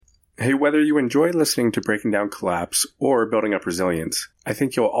Hey, whether you enjoy listening to Breaking Down Collapse or Building Up Resilience, I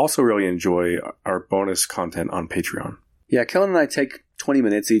think you'll also really enjoy our bonus content on Patreon. Yeah, Kellen and I take 20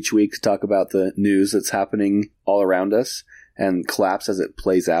 minutes each week to talk about the news that's happening all around us and Collapse as it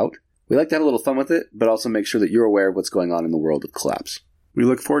plays out. We like to have a little fun with it, but also make sure that you're aware of what's going on in the world of Collapse. We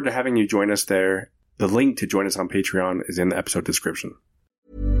look forward to having you join us there. The link to join us on Patreon is in the episode description.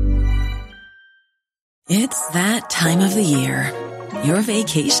 It's that time of the year. Your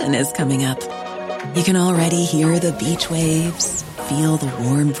vacation is coming up. You can already hear the beach waves, feel the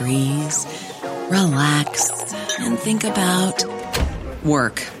warm breeze, relax, and think about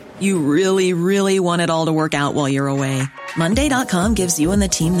work. You really, really want it all to work out while you're away. Monday.com gives you and the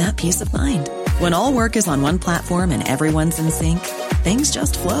team that peace of mind. When all work is on one platform and everyone's in sync, things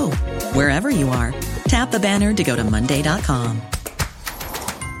just flow. Wherever you are, tap the banner to go to Monday.com.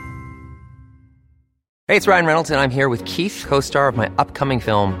 Hey, it's Ryan Reynolds, and I'm here with Keith, co-star of my upcoming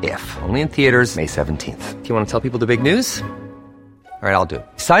film, If, only in theaters May 17th. Do you want to tell people the big news? All right, I'll do it.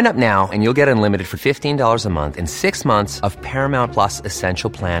 Sign up now and you'll get unlimited for $15 a month and 6 months of Paramount Plus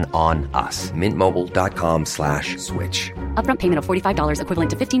Essential Plan on us. MintMobile.com/switch. Upfront payment of $45 equivalent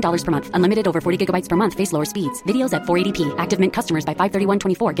to $15 per month. Unlimited over 40 gigabytes per month. Face lower speeds. Videos at 480p. Active Mint customers by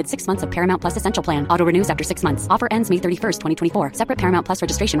 531.24 get 6 months of Paramount Plus Essential Plan. Auto renews after 6 months. Offer ends May 31st, 2024. Separate Paramount Plus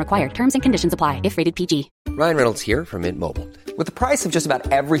registration required. Terms and conditions apply if rated PG. Ryan Reynolds here from Mint Mobile. With the price of just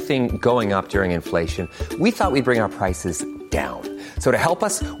about everything going up during inflation, we thought we'd bring our prices down. So to help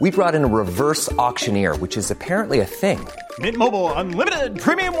us, we brought in a reverse auctioneer, which is apparently a thing. Mint Mobile Unlimited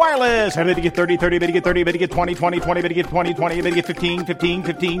Premium Wireless. How to get 30, 30, bit to get 30, bit to get 20, 20, 20, bit to get 20, 20, bit to get 15, 15,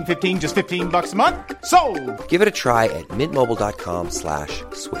 15, 15, just $15 a month? Sold! Give it a try at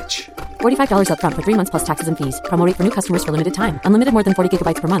mintmobile.com/switch. $45 upfront for 3 months plus taxes and fees. Promo rate for new customers for limited time. Unlimited more than 40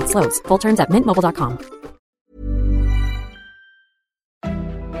 gigabytes per month. Slows full terms at mintmobile.com.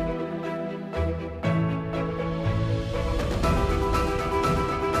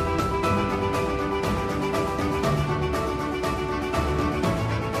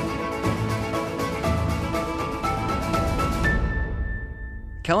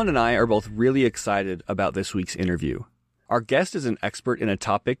 Kellen and I are both really excited about this week's interview. Our guest is an expert in a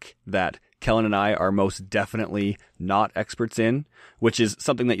topic that Kellen and I are most definitely not experts in, which is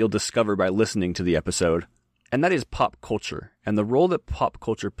something that you'll discover by listening to the episode. And that is pop culture and the role that pop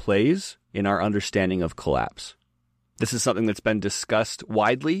culture plays in our understanding of collapse. This is something that's been discussed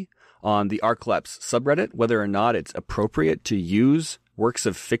widely on the r/collapse subreddit, whether or not it's appropriate to use works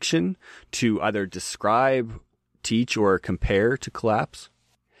of fiction to either describe, teach, or compare to collapse.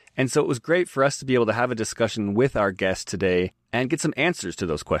 And so it was great for us to be able to have a discussion with our guest today and get some answers to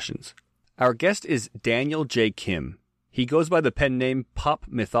those questions. Our guest is Daniel J. Kim. He goes by the pen name Pop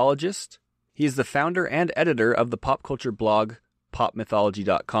Mythologist. He is the founder and editor of the pop culture blog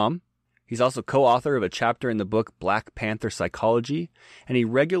popmythology.com. He's also co-author of a chapter in the book Black Panther Psychology, and he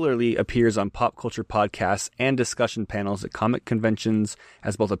regularly appears on pop culture podcasts and discussion panels at comic conventions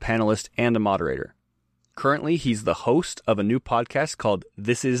as both a panelist and a moderator. Currently, he's the host of a new podcast called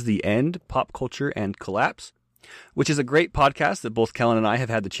This Is the End, Pop Culture and Collapse, which is a great podcast that both Kellen and I have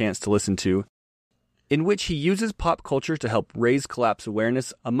had the chance to listen to, in which he uses pop culture to help raise collapse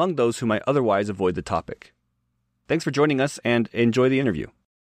awareness among those who might otherwise avoid the topic. Thanks for joining us and enjoy the interview.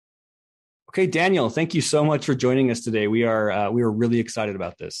 Okay, Daniel, thank you so much for joining us today. We are really excited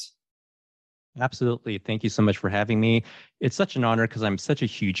about this. Absolutely. Thank you so much for having me. It's such an honor because I'm such a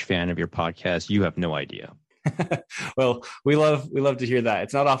huge fan of your podcast. You have no idea. Well, we love to hear that.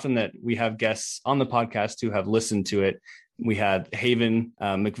 It's not often that we have guests on the podcast who have listened to it. We had Haven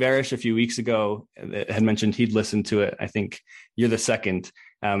McVarish a few weeks ago that had mentioned he'd listened to it. I think you're the second,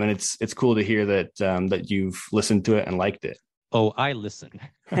 and it's cool to hear that you've listened to it and liked it. Oh, I listen.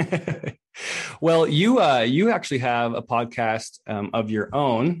 Well, you actually have a podcast of your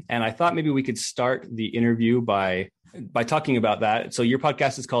own, and I thought maybe we could start the interview by talking about that. So your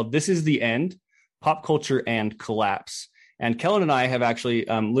podcast is called This Is the End, Pop Culture and Collapse. And Kellen and I have actually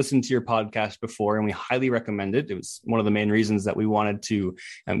listened to your podcast before, and we highly recommend it. It was one of the main reasons that we wanted to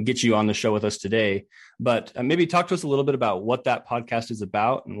get you on the show with us today. But maybe talk to us a little bit about what that podcast is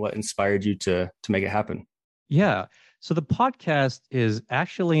about and what inspired you to make it happen. Yeah. So the podcast is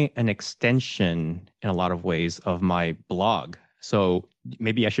actually an extension in a lot of ways of my blog. So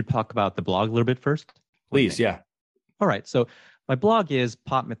maybe I should talk about the blog a little bit first. Please, yeah. All right. So my blog is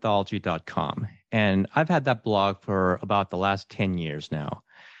popmythology.com. And I've had that blog for about the last 10 years now.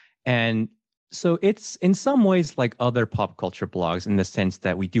 And so it's in some ways like other pop culture blogs in the sense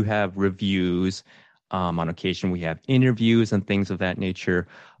that we do have reviews. On occasion, we have interviews and things of that nature.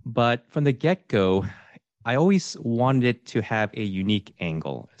 But from the get-go, I always wanted it to have a unique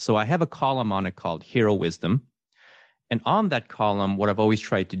angle. So I have a column on it called Hero Wisdom. And on that column, what I've always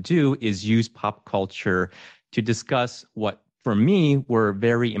tried to do is use pop culture to discuss what, for me, were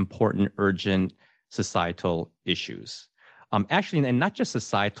very important, urgent societal issues. Actually, and not just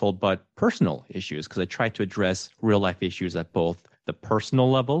societal, but personal issues, because I try to address real life issues at both the personal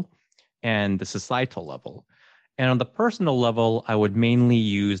level and the societal level. And on the personal level, I would mainly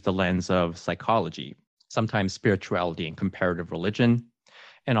use the lens of psychology, sometimes spirituality and comparative religion.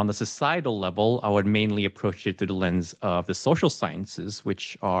 And on the societal level, I would mainly approach it through the lens of the social sciences,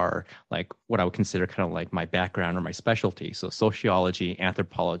 which are like what I would consider kind of like my background or my specialty. So sociology,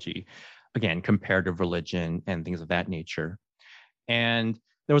 anthropology, again, comparative religion, and things of that nature. And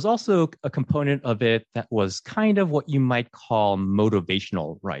there was also a component of it that was kind of what you might call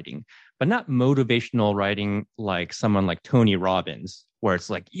motivational writing, but not motivational writing like someone like Tony Robbins, where it's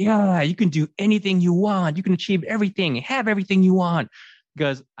like, yeah, you can do anything you want. You can achieve everything, have everything you want.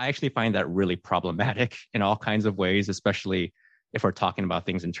 Because I actually find that really problematic in all kinds of ways, especially if we're talking about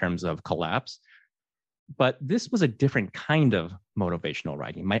things in terms of collapse. But this was a different kind of motivational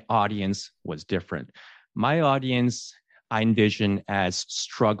writing. My audience was different. My audience, I envision as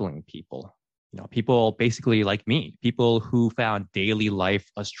struggling people, people basically like me, people who found daily life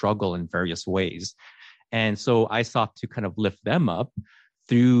a struggle in various ways. And so I sought to kind of lift them up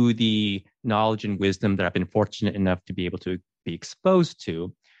through the knowledge and wisdom that I've been fortunate enough to be able to be exposed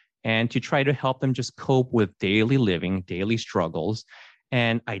to, and to try to help them just cope with daily living, daily struggles,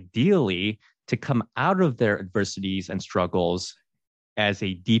 and ideally to come out of their adversities and struggles as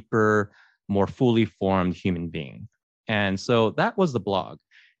a deeper, more fully formed human being. And so that was the blog.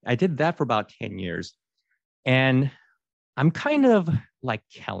 I did that for about 10 years. And I'm kind of like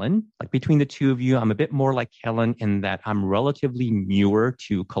Kellen, like between the two of you, I'm a bit more like Kellen in that I'm relatively newer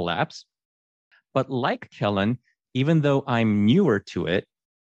to collapse. But like Kellen, even though I'm newer to it,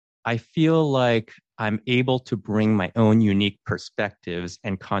 I feel like I'm able to bring my own unique perspectives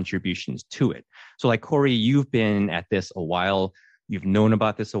and contributions to it. So like Corey, you've been at this a while, you've known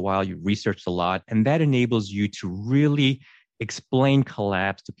about this a while, you've researched a lot, and that enables you to really explain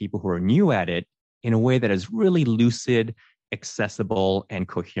collapse to people who are new at it in a way that is really lucid, accessible, and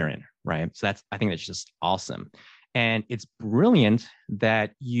coherent, right? So I think that's just awesome. And it's brilliant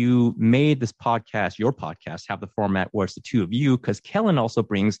that you made this podcast, your podcast, have the format where it's the two of you, because Kellen also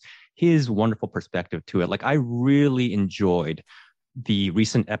brings his wonderful perspective to it. Like I really enjoyed the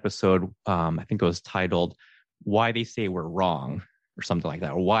recent episode, I think it was titled Why They Say We're Wrong or something like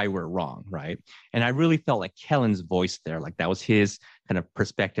that, or Why We're Wrong, right? And I really felt like Kellen's voice there, like that was his kind of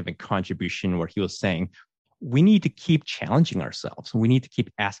perspective and contribution where he was saying, we need to keep challenging ourselves. We need to keep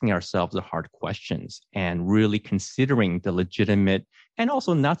asking ourselves the hard questions and really considering the legitimate and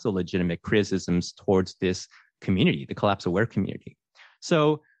also not so legitimate criticisms towards this community, the collapse aware community.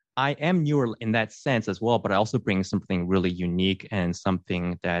 So I am newer in that sense as well, but I also bring something really unique and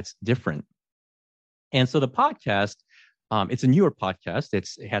something that's different. And so the podcast, it's a newer podcast.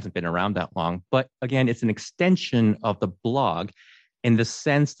 It hasn't been around that long, but again, it's an extension of the blog in the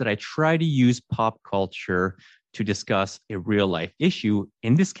sense that I try to use pop culture to discuss a real life issue,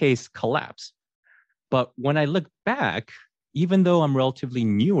 in this case, collapse. But when I look back, even though I'm relatively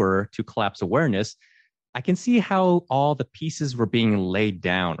newer to collapse awareness, I can see how all the pieces were being laid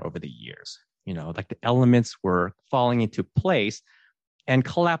down over the years. Like the elements were falling into place. And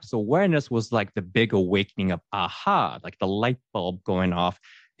collapse awareness was like the big awakening of aha, like the light bulb going off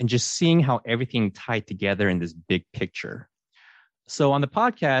and just seeing how everything tied together in this big picture. So on the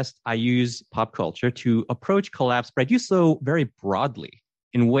podcast, I use pop culture to approach collapse, but I do so very broadly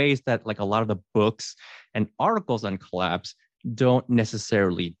in ways that like a lot of the books and articles on collapse don't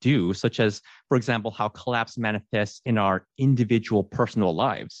necessarily do, such as, for example, how collapse manifests in our individual personal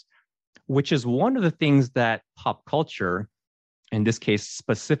lives, which is one of the things that pop culture, in this case,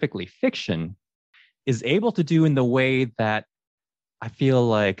 specifically fiction, is able to do in the way that I feel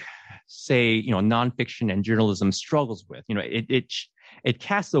like, say, nonfiction and journalism struggles with. It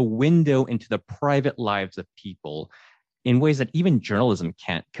casts a window into the private lives of people in ways that even journalism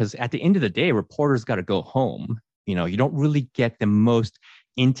can't, because at the end of the day, reporters got to go home. You don't really get the most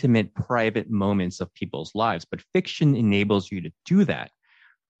intimate, private moments of people's lives, but fiction enables you to do that,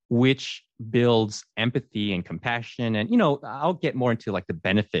 which builds empathy and compassion. And, I'll get more into like the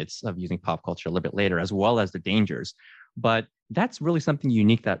benefits of using pop culture a little bit later, as well as the dangers. But that's really something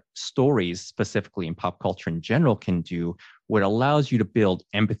unique that stories, specifically in pop culture in general, can do, what allows you to build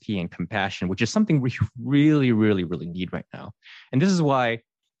empathy and compassion, which is something we really, really, really need right now. And this is why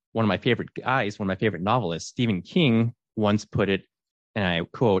one of my favorite guys, one of my favorite novelists, Stephen King, once put it, and I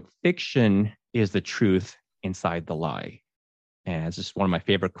quote, "Fiction is the truth inside the lie. And it's just one of my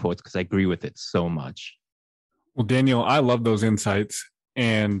favorite quotes because I agree with it so much. Well, Daniel, I love those insights.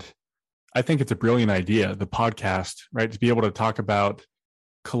 And I think it's a brilliant idea, the podcast, right? To be able to talk about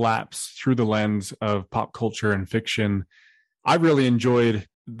collapse through the lens of pop culture and fiction. I really enjoyed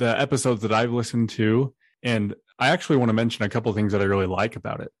the episodes that I've listened to. And I actually want to mention a couple of things that I really like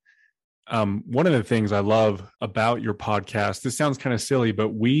about it. One of the things I love about your podcast, this sounds kind of silly, but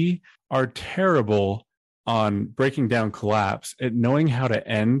we are terrible on breaking down collapse at knowing how to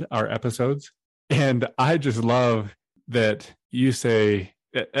end our episodes. And I just love that you say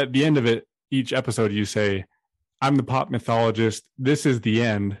at the end of it, each episode, you say, I'm the pop mythologist. This is the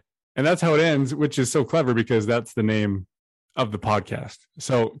end. And that's how it ends, which is so clever because that's the name of the podcast.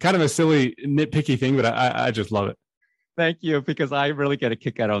 So kind of a silly, nitpicky thing, but I just love it. Thank you, because I really get a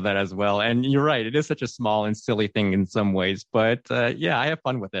kick out of that as well. And you're right. It is such a small and silly thing in some ways. But yeah, I have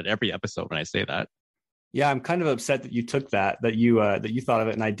fun with it every episode when I say that. Yeah, I'm kind of upset that you took that you thought of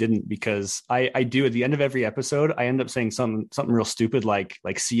it and I didn't, because I do at the end of every episode, I end up saying something real stupid like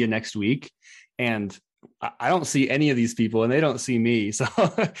see you next week. And I don't see any of these people and they don't see me. So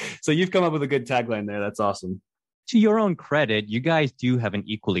so you've come up with a good tagline there. That's awesome. To your own credit, you guys do have an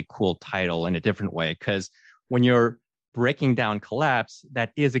equally cool title in a different way, because when you're breaking down collapse,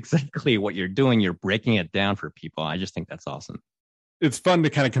 that is exactly what you're doing. You're breaking it down for people. I just think that's awesome. It's fun to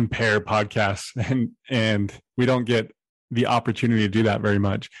kind of compare podcasts, and we don't get the opportunity to do that very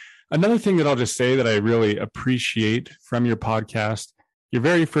much. Another thing that I'll just say that I really appreciate from your podcast, your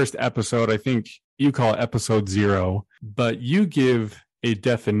very first episode, I think you call it episode 0, but you give a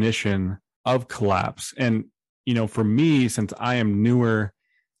definition of collapse. And, you know, for me, since I am newer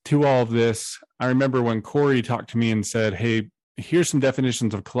to all of this, I remember when Corey talked to me and said, hey, here's some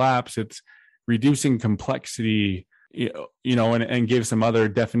definitions of collapse. It's reducing complexity, you know, and gave some other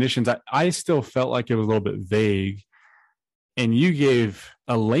definitions. I still felt like it was a little bit vague. And you gave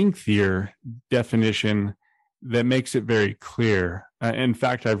a lengthier definition that makes it very clear. In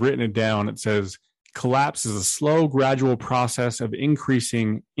fact, I've written it down. It says, collapse is a slow, gradual process of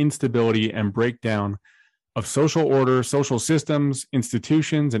increasing instability and breakdown of social order, social systems,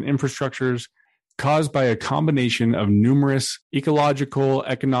 institutions, and infrastructures caused by a combination of numerous ecological,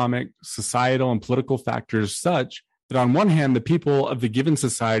 economic, societal, and political factors such that on one hand, the people of the given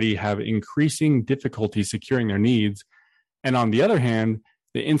society have increasing difficulty securing their needs, and on the other hand,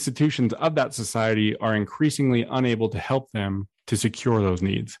 the institutions of that society are increasingly unable to help them to secure those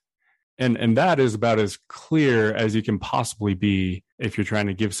needs. And that is about as clear as you can possibly be if you're trying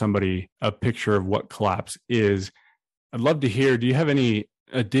to give somebody a picture of what collapse is. I'd love to hear, do you have any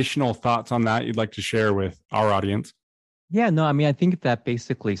additional thoughts on that you'd like to share with our audience? Yeah, no, I mean, I think that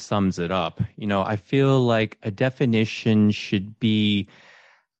basically sums it up. You know, I feel like a definition should be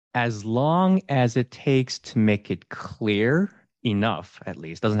as long as it takes to make it clear enough, at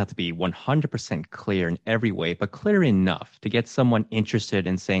least. It doesn't have to be 100% clear in every way, but clear enough to get someone interested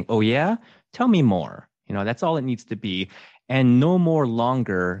in saying, oh yeah, tell me more. You know, that's all it needs to be, and no more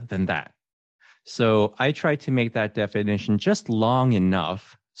longer than that. So I tried to make that definition just long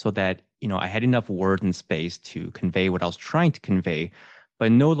enough so that, you know, I had enough word and space to convey what I was trying to convey,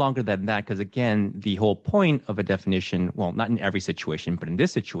 but no longer than that, because again, the whole point of a definition, well, not in every situation, but in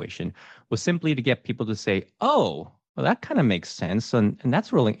this situation, was simply to get people to say, oh, well, that kind of makes sense. And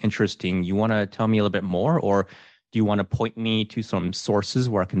that's really interesting. You want to tell me a little bit more, or do you want to point me to some sources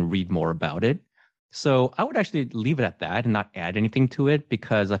where I can read more about it? So I would actually leave it at that and not add anything to it,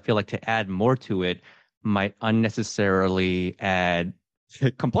 because I feel like to add more to it might unnecessarily add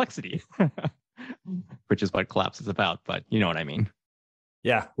complexity, which is what collapse is about. But you know what I mean?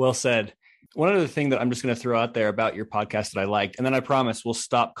 Yeah, well said. One other thing that I'm just going to throw out there about your podcast that I liked, and then I promise we'll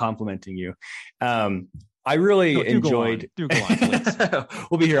stop complimenting you. I really enjoyed. Do go on, please.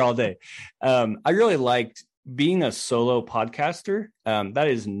 We'll be here all day. I really liked being a solo podcaster. That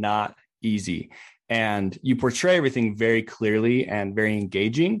is not easy, and you portray everything very clearly and very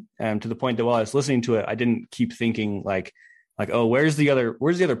engaging. To the point that while I was listening to it, I didn't keep thinking like, oh, where's the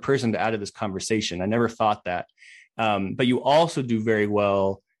other person to add to this conversation? I never thought that. But you also do very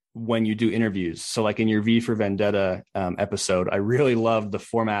well when you do interviews. So like in your V for Vendetta episode, I really loved the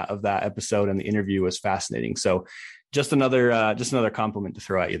format of that episode, and the interview was fascinating. So just another compliment to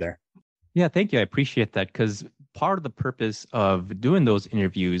throw at you there. Yeah, thank you. I appreciate that, because part of the purpose of doing those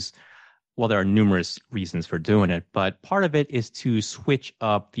interviews, well, there are numerous reasons for doing it, but part of it is to switch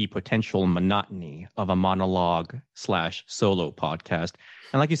up the potential monotony of a monologue/solo podcast.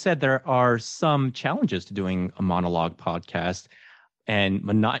 And like you said, there are some challenges to doing a monologue podcast, and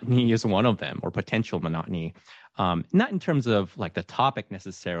monotony is one of them, or potential monotony. Not in terms of like the topic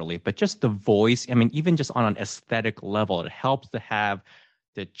necessarily, but just the voice. I mean, even just on an aesthetic level, it helps to have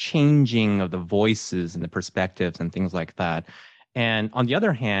the changing of the voices and the perspectives and things like that. And on the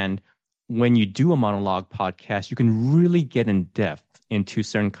other hand, when you do a monologue podcast, you can really get in depth into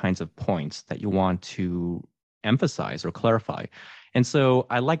certain kinds of points that you want to emphasize or clarify. And so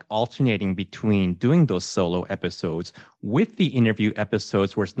I like alternating between doing those solo episodes with the interview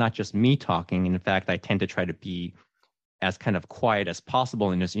episodes where it's not just me talking. In fact, I tend to try to be as kind of quiet as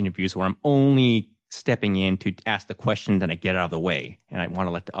possible in those interviews where I'm only stepping in to ask the question, then I get out of the way. And I want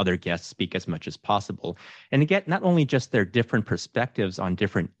to let the other guests speak as much as possible. And to get not only just their different perspectives on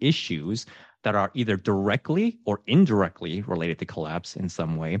different issues that are either directly or indirectly related to collapse in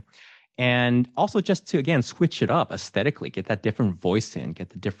some way, and also just to, again, switch it up aesthetically, get that different voice in, get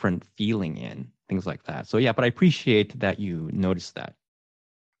the different feeling in, things like that. So yeah, but I appreciate that you noticed that.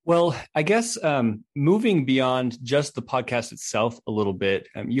 Well, I guess moving beyond just the podcast itself a little bit,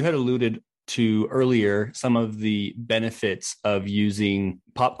 you had alluded to earlier some of the benefits of using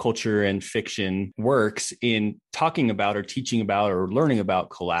pop culture and fiction works in talking about or teaching about or learning about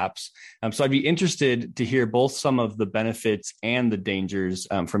collapse. So I'd be interested to hear both some of the benefits and the dangers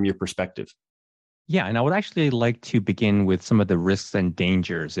from your perspective. Yeah, and I would actually like to begin with some of the risks and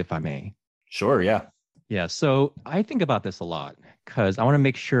dangers, if I may. Sure, yeah. Yeah, so I think about this a lot because I want to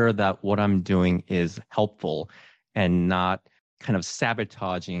make sure that what I'm doing is helpful and not kind of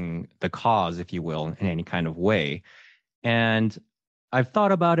sabotaging the cause, if you will, in any kind of way. And I've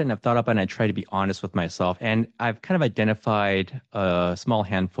thought about it and I try to be honest with myself. And I've kind of identified a small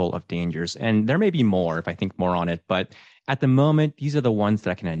handful of dangers. And there may be more if I think more on it. But at the moment, these are the ones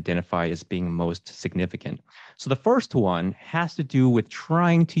that I can identify as being most significant. So the first one has to do with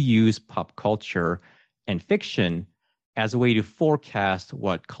trying to use pop culture and fiction as a way to forecast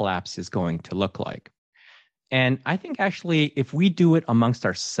what collapse is going to look like. And I think actually, if we do it amongst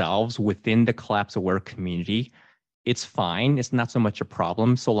ourselves within the collapse aware community, it's fine. It's not so much a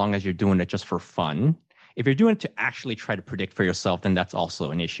problem so long as you're doing it just for fun. If you're doing it to actually try to predict for yourself, then that's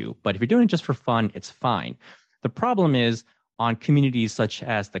also an issue. But if you're doing it just for fun, it's fine. The problem is on communities such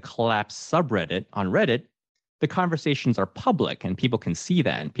as the collapse subreddit on Reddit, the conversations are public and people can see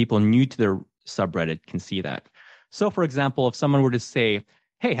that, and people new to their subreddit can see that. So for example, if someone were to say,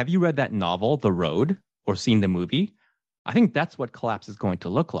 hey, have you read that novel, The Road, or seen the movie? I think that's what collapse is going to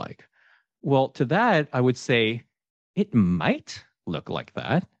look like. Well, to that, I would say it might look like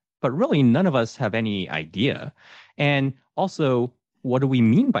that, but really none of us have any idea. And also, what do we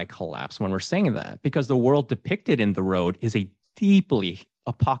mean by collapse when we're saying that? Because the world depicted in The Road is a deeply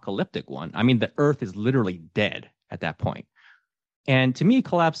apocalyptic one. I mean, the earth is literally dead at that point. And to me,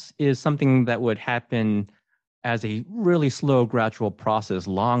 collapse is something that would happen as a really slow, gradual process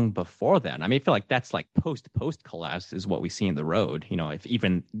long before then. I mean, I feel like that's like post collapse is what we see in The Road, you know, if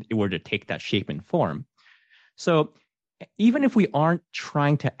even it were to take that shape and form. So even if we aren't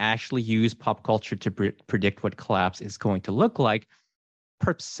trying to actually use pop culture to predict what collapse is going to look like,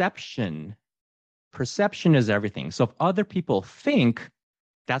 perception is everything. So if other people think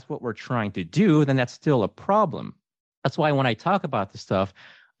that's what we're trying to do, then that's still a problem. That's why when I talk about this stuff,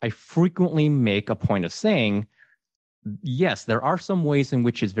 I frequently make a point of saying, yes, there are some ways in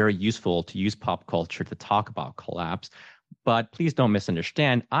which it's very useful to use pop culture to talk about collapse, but please don't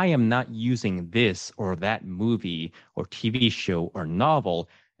misunderstand. I am not using this or that movie or TV show or novel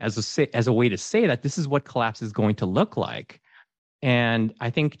as a way to say that this is what collapse is going to look like. And I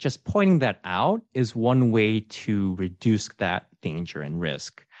think just pointing that out is one way to reduce that danger and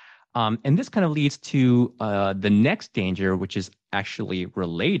risk. And this kind of leads to the next danger, which is actually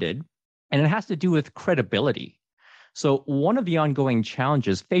related, and it has to do with credibility. So one of the ongoing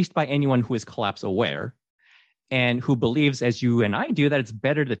challenges faced by anyone who is collapse aware and who believes, as you and I do, that it's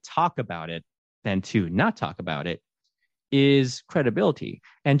better to talk about it than to not talk about it is credibility.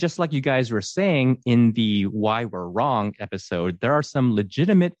 And just like you guys were saying in the Why We're Wrong episode, there are some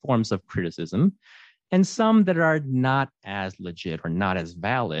legitimate forms of criticism and some that are not as legit or not as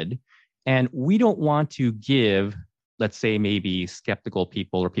valid. And we don't want to give, let's say, maybe skeptical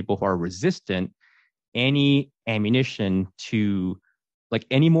people or people who are resistant any ammunition to, like,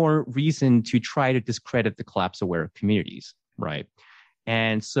 any more reason to try to discredit the collapse aware communities, right?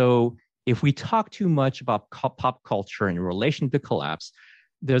 And so if we talk too much about pop culture in relation to collapse,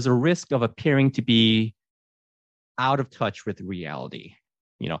 there's a risk of appearing to be out of touch with reality.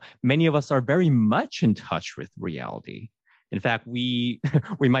 You know, many of us are very much in touch with reality. In fact, we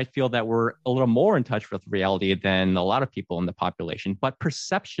might feel that we're a little more in touch with reality than a lot of people in the population. But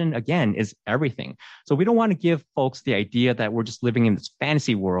perception, again, is everything. So we don't want to give folks the idea that we're just living in this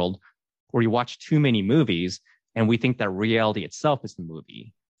fantasy world where you watch too many movies and we think that reality itself is the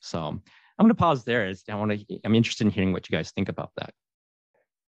movie. So I'm going to pause there. I'm interested in hearing what you guys think about that.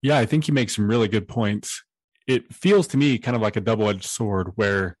 Yeah, I think you make some really good points. It feels to me kind of like a double-edged sword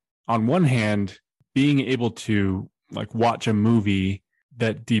where on one hand, being able to like watch a movie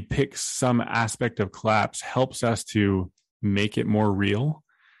that depicts some aspect of collapse helps us to make it more real.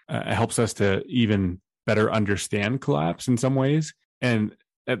 It helps us to even better understand collapse in some ways. And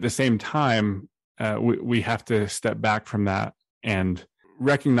at the same time, we have to step back from that and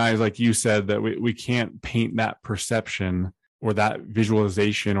recognize, like you said, that we can't paint that perception or that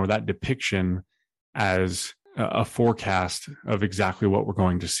visualization or that depiction as a forecast of exactly what we're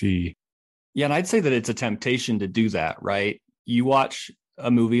going to see. Yeah, and I'd say that it's a temptation to do that, right? You watch a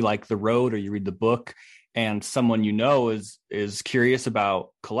movie like The Road or you read the book, and someone you know is curious about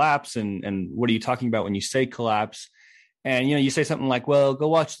collapse and what are you talking about when you say collapse? And you say something like, well, go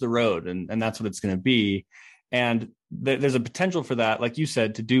watch The Road, and that's what it's going to be. And there's a potential for that, like you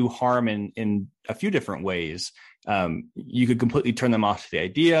said, to do harm in a few different ways. You could completely turn them off to the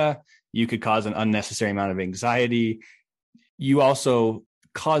idea. You could cause an unnecessary amount of anxiety. You also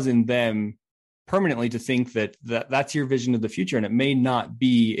cause in them permanently to think that that's your vision of the future, and it may not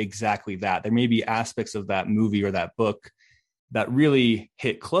be exactly that. There may be aspects of that movie or that book that really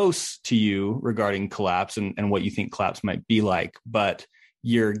hit close to you regarding collapse and what you think collapse might be like, but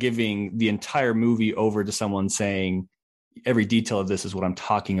you're giving the entire movie over to someone saying every detail of this is what I'm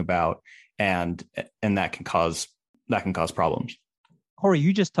talking about, and that can cause problems. Corey,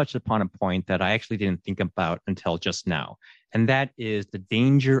 you just touched upon a point that I actually didn't think about until just now, and that is the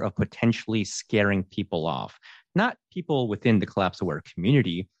danger of potentially scaring people off. Not people within the collapse-aware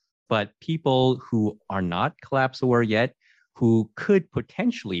community, but people who are not collapse-aware yet, who could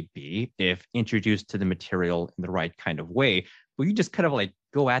potentially be if introduced to the material in the right kind of way. But you just kind of like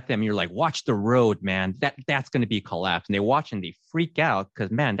go at them. You're like, watch The Road, man. That's going to be collapse. And they watch and they freak out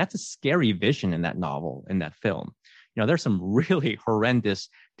because, man, that's a scary vision in that novel, in that film. There's some really horrendous,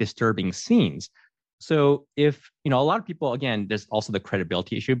 disturbing scenes. So if, a lot of people, again, there's also the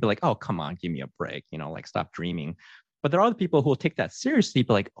credibility issue, be like, oh, come on, give me a break, like stop dreaming. But there are other people who will take that seriously,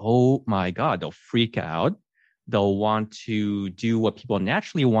 be like, oh my God, they'll freak out. They'll want to do what people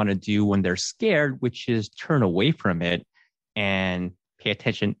naturally want to do when they're scared, which is turn away from it and pay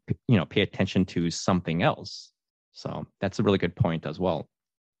attention to something else. So that's a really good point as well.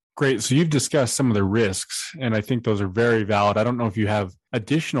 Great. So you've discussed some of the risks, and I think those are very valid. I don't know if you have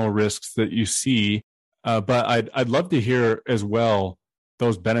additional risks that you see, but I'd love to hear as well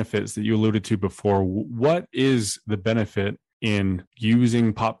those benefits that you alluded to before. What is the benefit in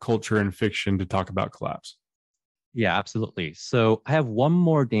using pop culture and fiction to talk about collapse? Yeah, absolutely. So I have one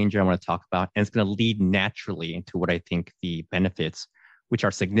more danger I want to talk about, and it's going to lead naturally into what I think the benefits, which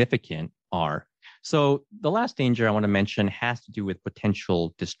are significant, are. So the last danger I want to mention has to do with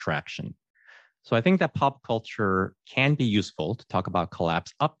potential distraction. So I think that pop culture can be useful to talk about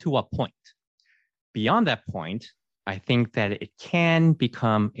collapse up to a point. Beyond that point, I think that it can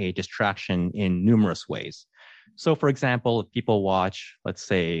become a distraction in numerous ways. So for example, if people watch, let's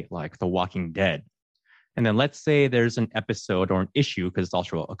say, like The Walking Dead, and then let's say there's an episode or an issue, because it's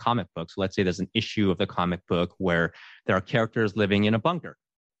also a comic book. So let's say there's an issue of the comic book where there are characters living in a bunker.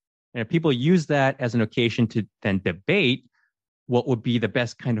 And if people use that as an occasion to then debate what would be the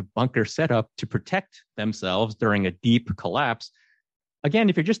best kind of bunker setup to protect themselves during a deep collapse, again,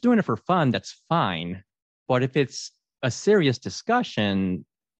 if you're just doing it for fun, that's fine. But if it's a serious discussion,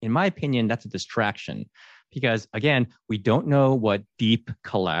 in my opinion, that's a distraction. Because again, we don't know what deep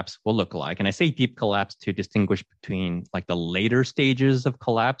collapse will look like. And I say deep collapse to distinguish between like the later stages of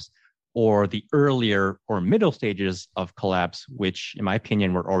collapse or the earlier or middle stages of collapse, which in my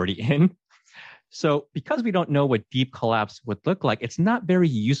opinion, we're already in. So because we don't know what deep collapse would look like, it's not very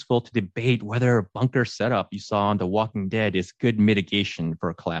useful to debate whether a bunker setup you saw on The Walking Dead is good mitigation for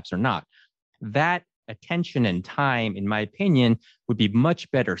a collapse or not. That attention and time, in my opinion, would be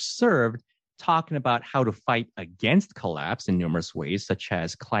much better served talking about how to fight against collapse in numerous ways, such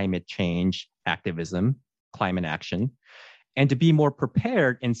as climate change, activism, climate action, and to be more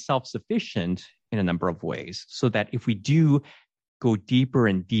prepared and self-sufficient in a number of ways, so that if we do go deeper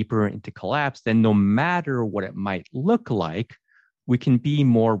and deeper into collapse, then no matter what it might look like, we can be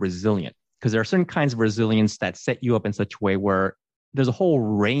more resilient. Because there are certain kinds of resilience that set you up in such a way where there's a whole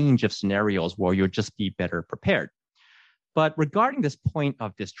range of scenarios where you'll just be better prepared. But regarding this point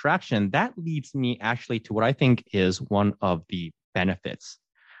of distraction, that leads me actually to what I think is one of the benefits.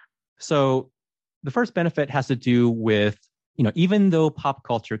 So the first benefit has to do with, even though pop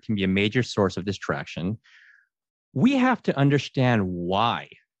culture can be a major source of distraction, we have to understand why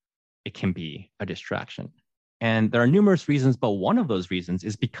it can be a distraction. And there are numerous reasons, but one of those reasons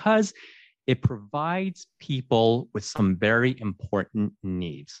is because it provides people with some very important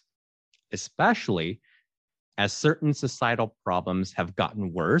needs, especially as certain societal problems have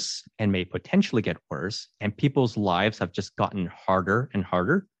gotten worse and may potentially get worse, and people's lives have just gotten harder and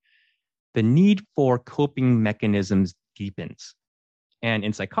harder. The need for coping mechanisms deepens. And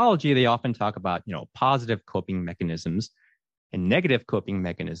in psychology, they often talk about, positive coping mechanisms and negative coping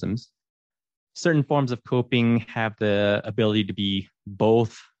mechanisms. Certain forms of coping have the ability to be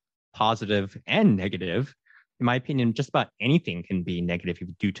both positive and negative. In my opinion, just about anything can be negative if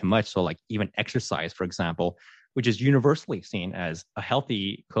you do too much. So like even exercise, for example, which is universally seen as a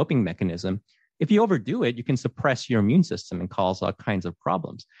healthy coping mechanism. If you overdo it, you can suppress your immune system and cause all kinds of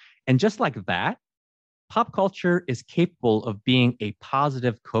problems. And just like that, pop culture is capable of being a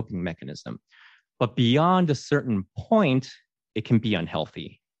positive coping mechanism. But beyond a certain point, it can be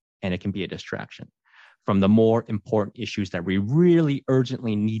unhealthy and it can be a distraction from the more important issues that we really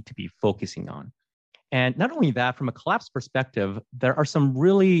urgently need to be focusing on. And not only that, from a collapse perspective, there are some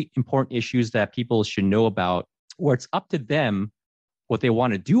really important issues that people should know about where it's up to them what they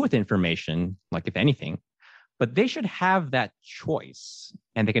want to do with information, like if anything, but they should have that choice.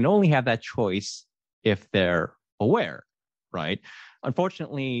 And they can only have that choice if they're aware, right?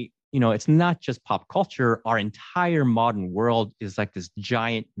 Unfortunately, it's not just pop culture. Our entire modern world is like this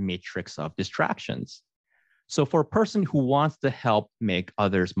giant matrix of distractions. So for a person who wants to help make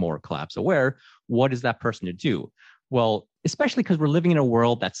others more collapse aware, what is that person to do? Well, especially because we're living in a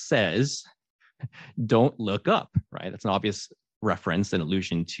world that says, don't look up, right? That's an obvious reference and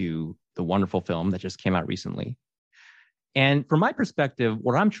allusion to the wonderful film that just came out recently. And from my perspective,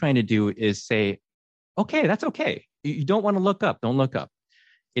 what I'm trying to do is say, okay, that's okay. You don't want to look up, don't look up.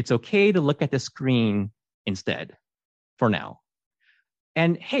 It's okay to look at the screen instead for now.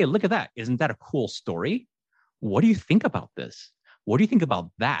 And hey, look at that. Isn't that a cool story? What do you think about this? What do you think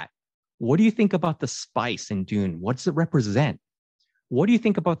about that? What do you think about the spice in Dune? What does it represent? What do you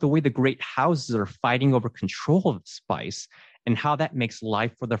think about the way the great houses are fighting over control of the spice and how that makes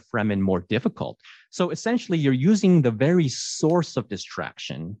life for the Fremen more difficult? So essentially, you're using the very source of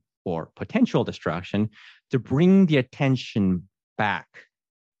distraction or potential distraction to bring the attention back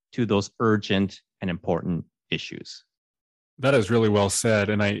to those urgent and important issues. That is really well said.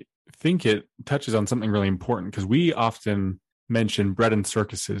 And I think it touches on something really important because we often mention bread and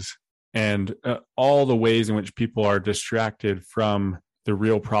circuses and all the ways in which people are distracted from the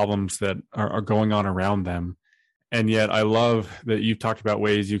real problems that are going on around them. And yet I love that you've talked about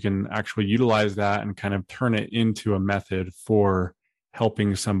ways you can actually utilize that and kind of turn it into a method for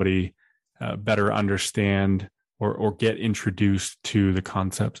helping somebody better understand or get introduced to the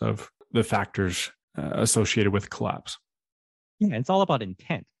concepts of the factors associated with collapse. Yeah, it's all about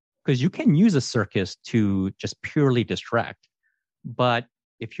intent because you can use a circus to just purely distract. But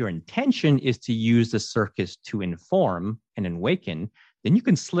if your intention is to use the circus to inform and awaken, then you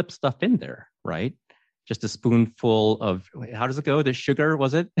can slip stuff in there, right? Just a spoonful of, how does it go? The sugar,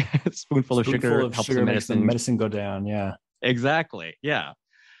 was it? Spoonful of sugar helps the medicine go down. Yeah, exactly. Yeah.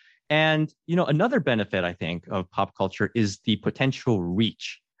 And, another benefit, I think, of pop culture is the potential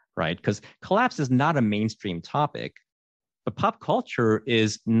reach, right? Because collapse is not a mainstream topic, but pop culture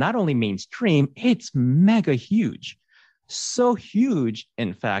is not only mainstream, it's mega huge. So huge,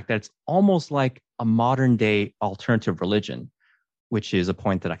 in fact, that it's almost like a modern day alternative religion, which is a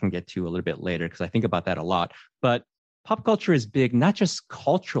point that I can get to a little bit later because I think about that a lot. But pop culture is big, not just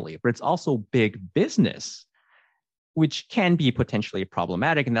culturally, but it's also big business, which can be potentially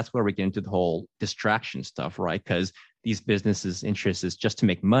problematic. And that's where we get into the whole distraction stuff, right? Because these businesses' interest is just to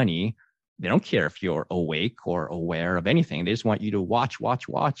make money. They don't care if you're awake or aware of anything. They just want you to watch,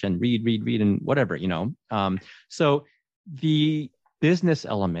 and read, and whatever, So the business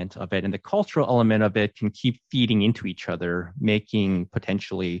element of it and the cultural element of it can keep feeding into each other, making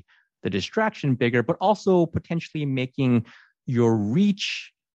potentially the distraction bigger, but also potentially making your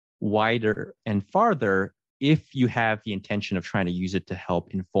reach wider and farther if you have the intention of trying to use it to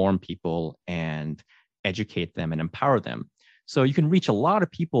help inform people and educate them and empower them. So you can reach a lot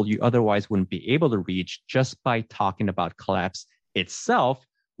of people you otherwise wouldn't be able to reach just by talking about collapse itself,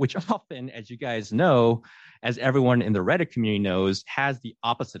 which often, as you guys know, as everyone in the Reddit community knows, has the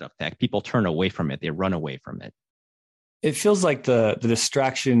opposite effect. People turn away from it. They run away from it. It feels like the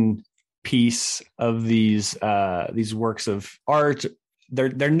distraction piece of these works of art,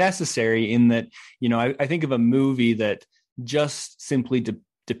 they're necessary in that, I think of a movie that just simply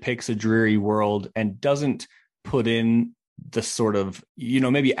depicts a dreary world and doesn't put in the sort of,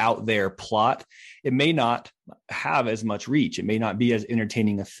 maybe out there plot. It may not have as much reach. It may not be as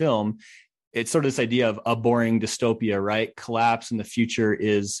entertaining a film. it's sort of this idea of a boring dystopia, right? Collapse in the future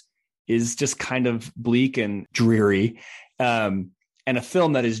is just kind of bleak and dreary. And a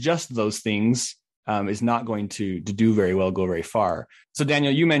film that is just those things is not going to do very well, go very far. So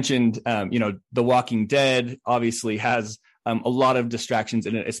Daniel, you mentioned, The Walking Dead obviously has a lot of distractions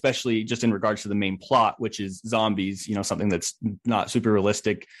in it, especially just in regards to the main plot, which is zombies, something that's not super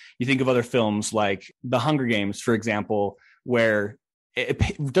realistic. You think of other films like The Hunger Games, for example, where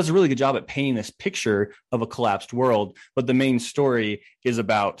it does a really good job at painting this picture of a collapsed world, but the main story is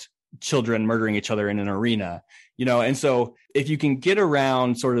about children murdering each other in an arena, and so if you can get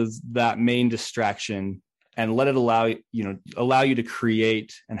around sort of that main distraction and let it allow you to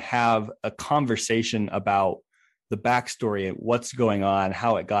create and have a conversation about the backstory and what's going on,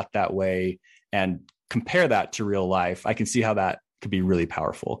 how it got that way, and compare that to real life, I can see how that could be really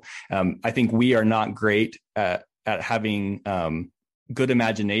powerful. I think we are not great at having good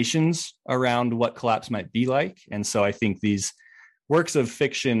imaginations around what collapse might be like. And so I think these works of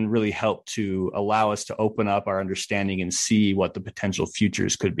fiction really help to allow us to open up our understanding and see what the potential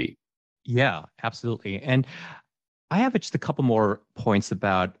futures could be. Yeah, absolutely. And I have just a couple more points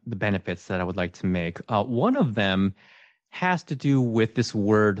about the benefits that I would like to make. One of them has to do with this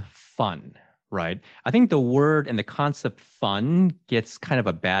word fun, right? I think the word and the concept fun gets kind of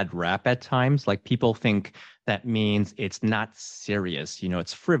a bad rap at times. Like people think that means it's not serious,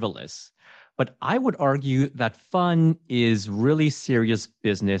 it's frivolous. But I would argue that fun is really serious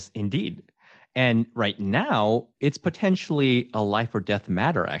business indeed. And right now, it's potentially a life or death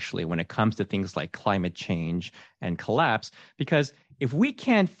matter, actually, when it comes to things like climate change and collapse. Because if we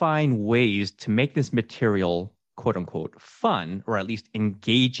can't find ways to make this material, quote unquote, fun, or at least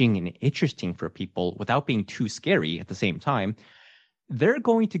engaging and interesting for people without being too scary at the same time, they're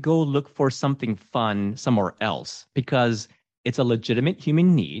going to go look for something fun somewhere else because it's a legitimate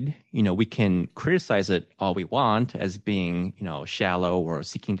human need. We can criticize it all we want as being, shallow or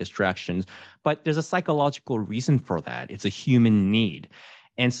seeking distractions, but there's a psychological reason for that. It's a human need.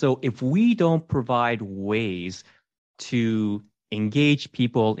 And so if we don't provide ways to engage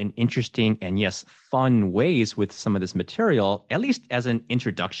people in interesting and yes, fun ways with some of this material, at least as an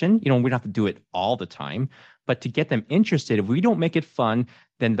introduction, we don't have to do it all the time, but to get them interested, if we don't make it fun,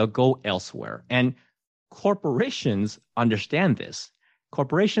 then they'll go elsewhere. And corporations understand this.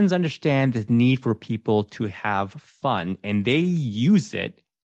 Corporations understand the need for people to have fun, and they use it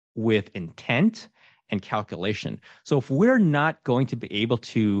with intent and calculation. So if we're not going to be able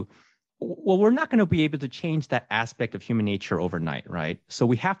to, we're not going to be able to change that aspect of human nature overnight, right? So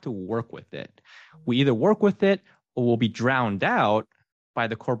we have to work with it. We either work with it or we'll be drowned out by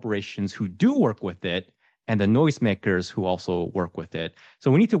the corporations who do work with it and the noisemakers who also work with it.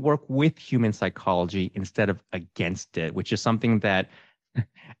 So we need to work with human psychology instead of against it, which is something that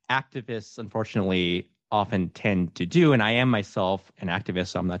activists, unfortunately, often tend to do. And I am myself an activist,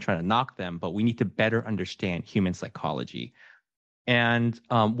 so I'm not trying to knock them, but we need to better understand human psychology. And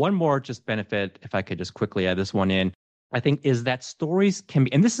one more just benefit, if I could just quickly add this one in, I think is that stories can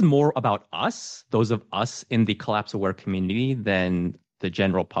be, and this is more about us, those of us in the collapse-aware community than the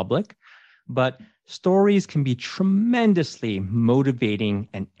general public, but stories can be tremendously motivating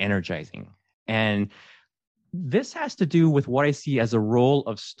and energizing. And this has to do with what I see as a role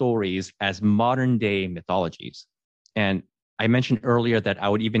of stories as modern day mythologies. And I mentioned earlier that I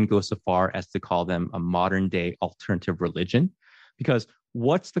would even go so far as to call them a modern day alternative religion, because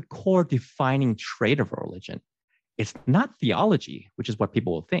what's the core defining trait of a religion? It's not theology, which is what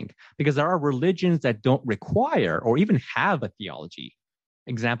people will think, because there are religions that don't require or even have a theology.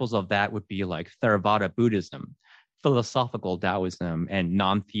 Examples of that would be like Theravada Buddhism, philosophical Taoism, and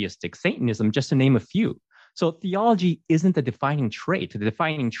non-theistic Satanism, just to name a few. So theology isn't the defining trait. The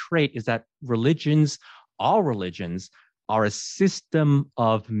defining trait is that all religions, are a system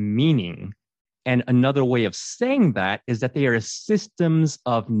of meaning. And another way of saying that is that they are systems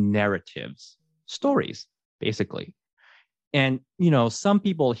of narratives, stories, basically. And, some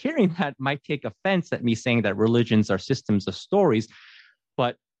people hearing that might take offense at me saying that religions are systems of stories.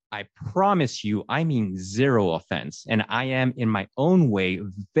 But I promise you, I mean zero offense. And I am, in my own way,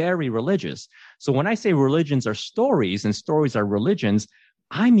 very religious. So when I say religions are stories and stories are religions,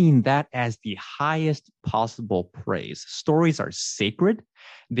 I mean that as the highest possible praise. Stories are sacred.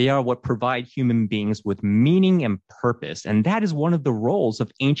 They are what provide human beings with meaning and purpose. And that is one of the roles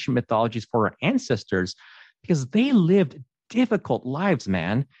of ancient mythologies for our ancestors, because they lived difficult lives,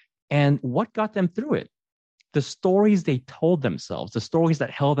 man. And what got them through it? The stories they told themselves, the stories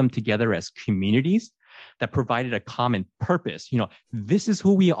that held them together as communities, that provided a common purpose. This is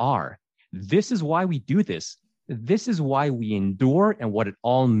who we are. This is why we do this. This is why we endure and what it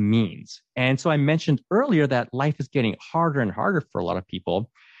all means. And so I mentioned earlier that life is getting harder and harder for a lot of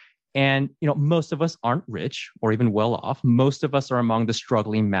people. And, most of us aren't rich or even well off. Most of us are among the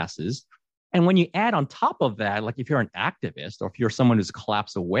struggling masses. And when you add on top of that, like if you're an activist or if you're someone who's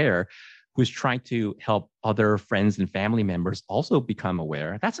collapse aware, who's trying to help other friends and family members also become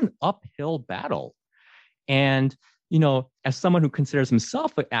aware, that's an uphill battle. And, as someone who considers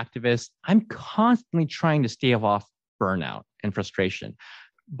himself an activist, I'm constantly trying to stave off burnout and frustration.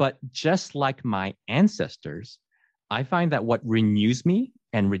 But just like my ancestors, I find that what renews me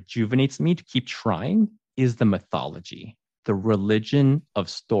and rejuvenates me to keep trying is the mythology, the religion of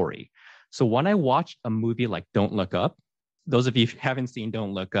story. So when I watch a movie like Don't Look Up, those of you who haven't seen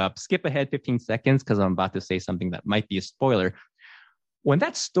Don't Look Up, skip ahead 15 seconds because I'm about to say something that might be a spoiler. When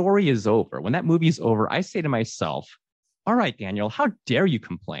that story is over, when that movie is over, I say to myself, all right, Daniel, how dare you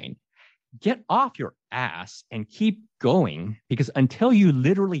complain? Get off your ass and keep going, because until you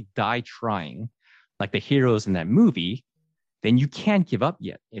literally die trying, like the heroes in that movie, then you can't give up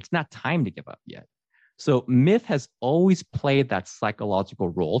yet. It's not time to give up yet. So myth has always played that psychological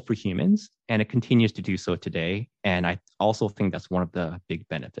role for humans, and it continues to do so today. And I also think that's one of the big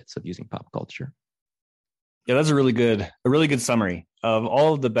benefits of using pop culture. Yeah, that's a really good summary of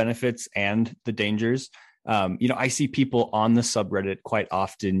all of the benefits and the dangers. I see people on the subreddit quite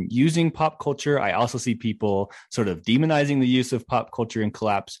often using pop culture. I also see people sort of demonizing the use of pop culture in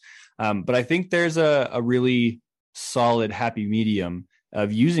collapse. But I think there's a really solid happy medium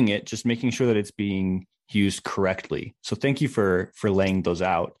of using it, just making sure that it's being used correctly. So thank you for laying those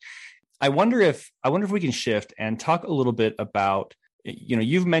out. I wonder if we can shift and talk a little bit about,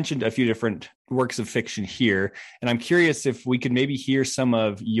 you've mentioned a few different works of fiction here, and I'm curious if we could maybe hear some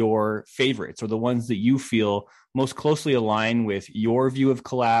of your favorites or the ones that you feel most closely align with your view of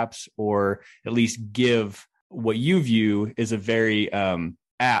collapse, or at least give what you view is a very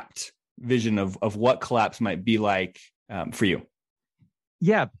apt vision of what collapse might be like for you.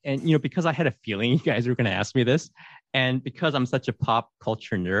 Yeah. And, because I had a feeling you guys were going to ask me this, and because I'm such a pop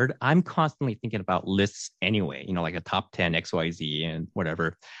culture nerd, I'm constantly thinking about lists anyway, like a top 10 XYZ and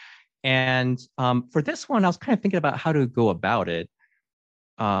whatever. And for this one, I was kind of thinking about how to go about it.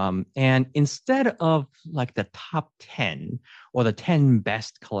 And instead of like the top 10 or the 10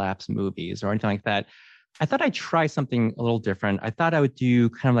 best collapse movies or anything like that, I thought I'd try something a little different. I thought I would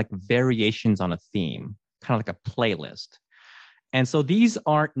do kind of like variations on a theme, kind of like a playlist. And so these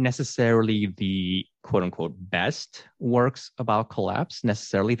aren't necessarily the quote unquote best works about collapse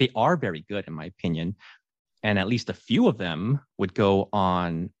necessarily. They are very good, in my opinion. And at least a few of them would go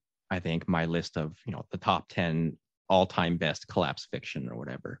on, I think, my list of, the top 10 all-time best collapse fiction or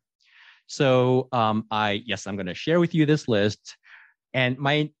whatever. So I'm going to share with you this list. And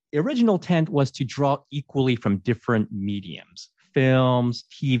my original intent was to draw equally from different mediums, films,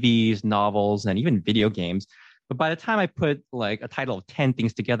 TVs, novels, and even video games. But by the time I put like a title of 10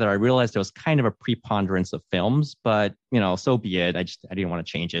 things together, I realized there was kind of a preponderance of films, but so be it. I didn't want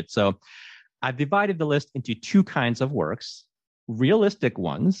to change it. So I've divided the list into two kinds of works: realistic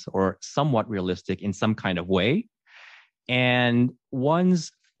ones, or somewhat realistic in some kind of way, and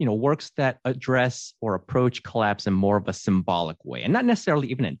ones, works that address or approach collapse in more of a symbolic way, and not necessarily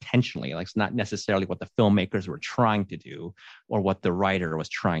even intentionally. Like, it's not necessarily what the filmmakers were trying to do or what the writer was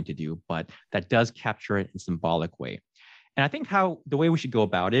trying to do, but that does capture it in a symbolic way. And I think the way we should go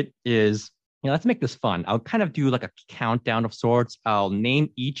about it is, let's make this fun. I'll kind of do like a countdown of sorts. I'll name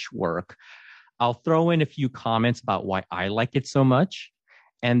each work. I'll throw in a few comments about why I like it so much.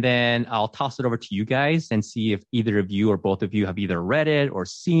 And then I'll toss it over to you guys and see if either of you or both of you have either read it or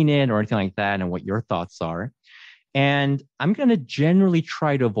seen it or anything like that, and what your thoughts are. And I'm going to generally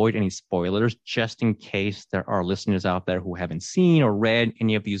try to avoid any spoilers, just in case there are listeners out there who haven't seen or read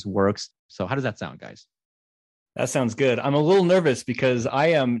any of these works. So how does that sound, guys? That sounds good. I'm a little nervous because I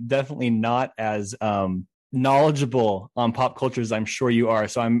am definitely not as knowledgeable on pop culture as I'm sure you are.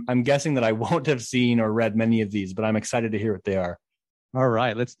 So I'm guessing that I won't have seen or read many of these, but I'm excited to hear what they are. All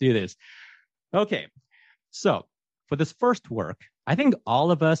right, let's do this. Okay, so for this first work, I think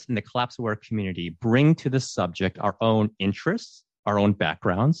all of us in the collapse-aware community bring to the subject our own interests, our own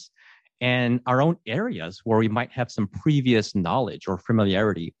backgrounds, and our own areas where we might have some previous knowledge or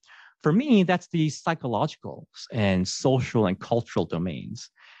familiarity. For me, that's the psychological and social and cultural domains.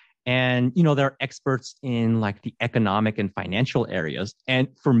 And, there are experts in like the economic and financial areas. And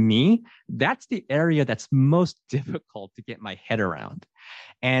for me, that's the area that's most difficult to get my head around.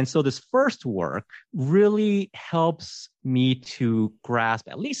 And so this first work really helps me to grasp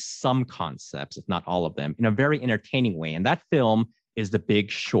at least some concepts, if not all of them, in a very entertaining way. And that film is The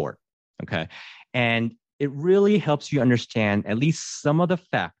Big Short. Okay. And it really helps you understand at least some of the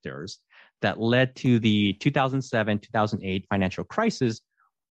factors that led to the 2007-2008 financial crisis,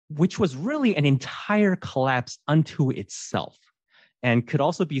 which was really an entire collapse unto itself, and could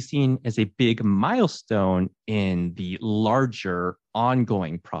also be seen as a big milestone in the larger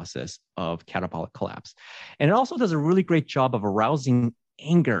ongoing process of catabolic collapse. And it also does a really great job of arousing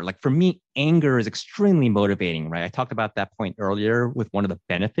anger. Like for me, anger is extremely motivating, right? I talked about that point earlier with one of the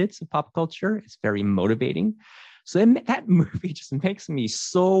benefits of pop culture. It's very motivating. So that movie just makes me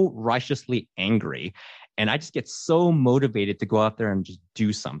so righteously angry. And I just get so motivated to go out there and just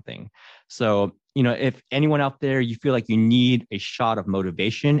do something. So, if anyone out there, you feel like you need a shot of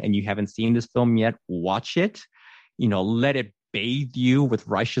motivation and you haven't seen this film yet, watch it. Let it bathe you with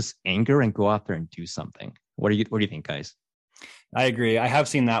righteous anger and go out there and do something. What do you think, guys? I agree. I have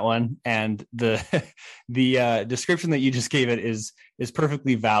seen that one, and the description that you just gave it is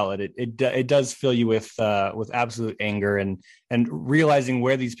perfectly valid. It does fill you with absolute anger and realizing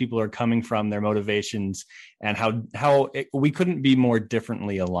where these people are coming from, their motivations, and how we couldn't be more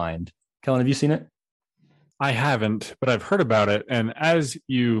differently aligned. Kellen, have you seen it? I haven't, but I've heard about it. And as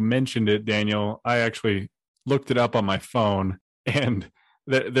you mentioned it, Daniel, I actually looked it up on my phone, and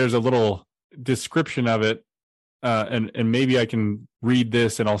there's a little description of it. And maybe I can read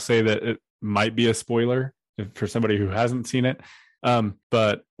this and I'll say that it might be a spoiler for somebody who hasn't seen it.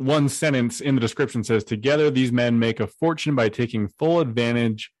 But one sentence in the description says, "Together, these men make a fortune by taking full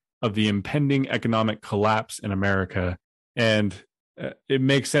advantage of the impending economic collapse in America." And it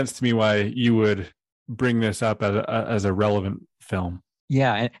makes sense to me why you would bring this up as a relevant film.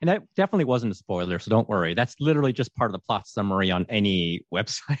 Yeah, and that definitely wasn't a spoiler, so don't worry. That's literally just part of the plot summary on any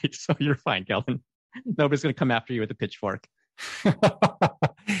website, so you're fine, Kelvin. Nobody's going to come after you with a pitchfork.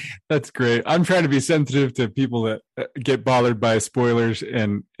 That's great. I'm trying to be sensitive to people that get bothered by spoilers,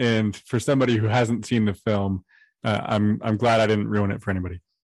 and for somebody who hasn't seen the film, I'm glad I didn't ruin it for anybody.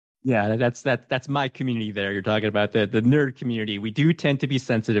 Yeah, that's my community there. You're talking about the nerd community. We do tend to be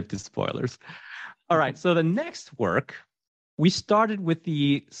sensitive to spoilers. All right, so the next work, we started with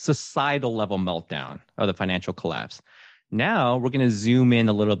the societal level meltdown of the financial collapse. Now we're going to zoom in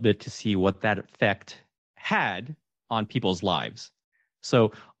a little bit to see what that effect had on people's lives.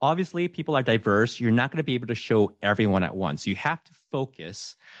 So obviously people are diverse. You're not going to be able to show everyone at once. You have to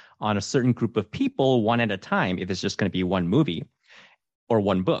focus on a certain group of people one at a time if it's just going to be one movie or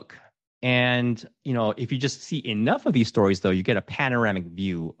one book. And, if you just see enough of these stories, though, you get a panoramic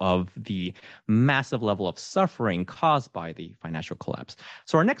view of the massive level of suffering caused by the financial collapse.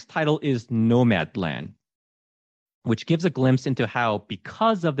 So our next title is Nomadland, which gives a glimpse into how,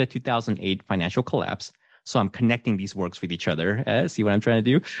 because of the 2008 financial collapse, so I'm connecting these works with each other, see what I'm trying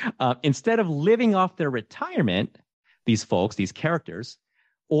to do? Instead of living off their retirement, these folks, these characters,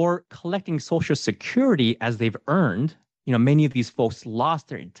 or collecting Social Security as they've earned, many of these folks lost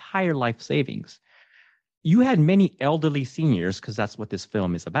their entire life savings. You had many elderly seniors, because that's what this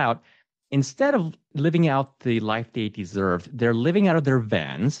film is about. Instead of living out the life they deserved, they're living out of their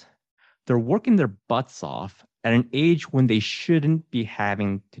vans. They're working their butts off at an age when they shouldn't be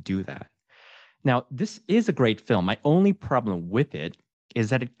having to do that. Now, this is a great film. My only problem with it is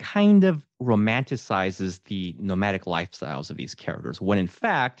that it kind of romanticizes the nomadic lifestyles of these characters, when in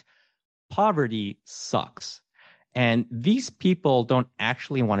fact, poverty sucks. And these people don't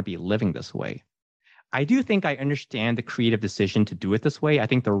actually want to be living this way. I do think I understand the creative decision to do it this way. I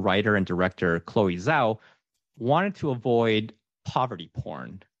think the writer and director, Chloe Zhao, wanted to avoid poverty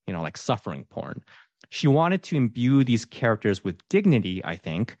porn, like suffering porn. She wanted to imbue these characters with dignity, I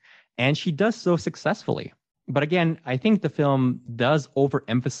think, and she does so successfully. But again, I think the film does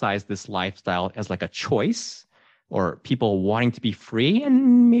overemphasize this lifestyle as like a choice or people wanting to be free,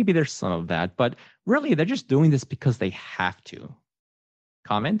 and maybe there's some of that, but really they're just doing this because they have to.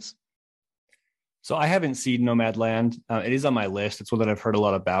 Comments? So I haven't seen Nomadland. It is on my list. It's one that I've heard a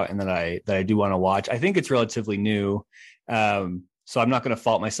lot about and that I do want to watch. I think it's relatively new. So I'm not going to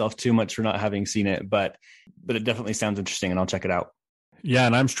fault myself too much for not having seen it, but it definitely sounds interesting and I'll check it out. Yeah,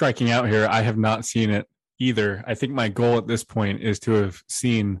 and I'm striking out here. I have not seen it either. I think my goal at this point is to have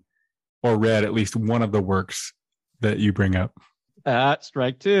seen or read at least one of the works that you bring up.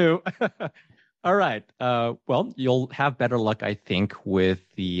 Strike two. All right. Well, you'll have better luck, I think, with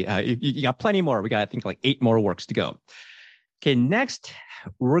the, you got plenty more. We got, I think, like 8 more works to go. Okay, next,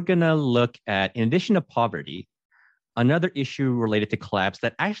 we're going to look at, in addition to poverty, another issue related to collapse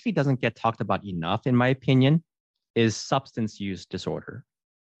that actually doesn't get talked about enough, in my opinion, is substance use disorder.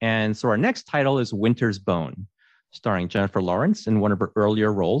 And so our next title is Winter's Bone, starring Jennifer Lawrence in one of her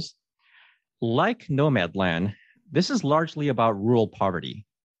earlier roles. Like Nomadland, this is largely about rural poverty,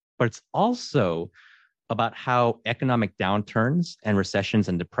 but it's also about how economic downturns and recessions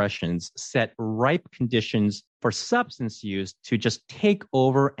and depressions set ripe conditions for substance use to just take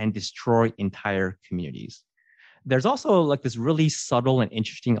over and destroy entire communities. There's also like this really subtle and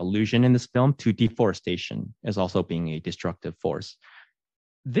interesting allusion in this film to deforestation as also being a destructive force.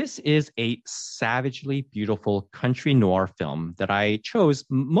 This is a savagely beautiful country noir film that I chose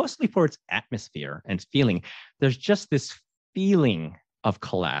mostly for its atmosphere and feeling. There's just this feeling of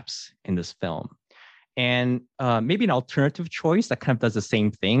collapse in this film. And maybe an alternative choice that kind of does the same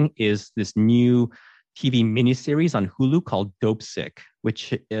thing is this new TV miniseries on Hulu called Dope Sick,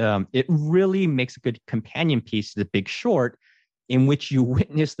 which it really makes a good companion piece to The Big Short, in which you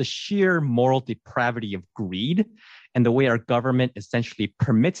witness the sheer moral depravity of greed and the way our government essentially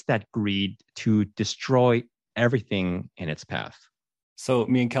permits that greed to destroy everything in its path. So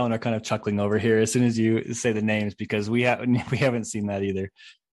me and Kellen are kind of chuckling over here as soon as you say the names, because we haven't seen that either.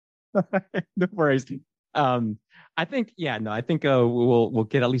 No worries. I think we'll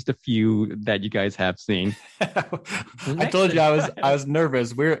get at least a few that you guys have seen. I told you I was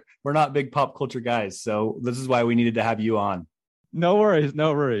nervous. We're not big pop culture guys, so this is why we needed to have you on. No worries.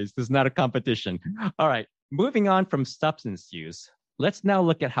 This is not a competition. All right, moving on from substance use, let's now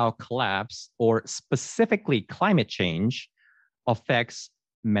look at how collapse, or specifically climate change, affects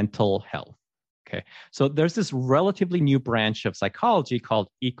mental health. Okay, so there's this relatively new branch of psychology called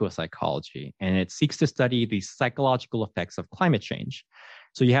ecopsychology, and it seeks to study the psychological effects of climate change.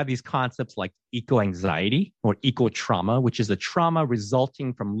 So you have these concepts like eco-anxiety or eco-trauma, which is a trauma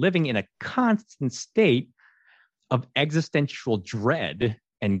resulting from living in a constant state of existential dread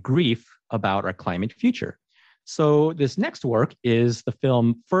and grief about our climate future. So this next work is the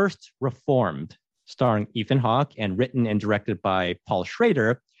film First Reformed, starring Ethan Hawke and written and directed by Paul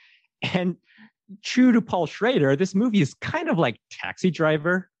Schrader. And true to Paul Schrader, this movie is kind of like Taxi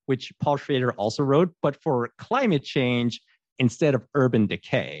Driver, which Paul Schrader also wrote, but for climate change instead of urban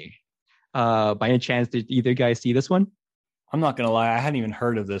decay. By any chance, did either guys see this one? I'm not going to lie, I hadn't even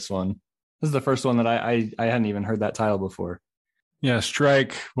heard of this one. This is the first one that I hadn't even heard that title before. Yeah,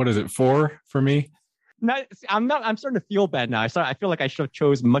 strike. What is it, 4 for me? I'm starting to feel bad now. I feel like I should have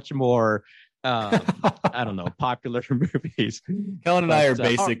chose much more I don't know, popular movies. Kellen and I are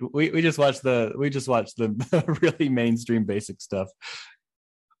basic. We just watch the really mainstream basic stuff.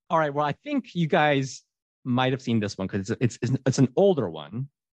 All right. Well, I think you guys might have seen this one because it's an older one,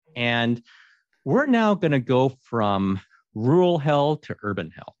 and we're now going to go from rural hell to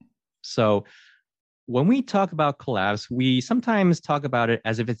urban hell. So when we talk about collapse, we sometimes talk about it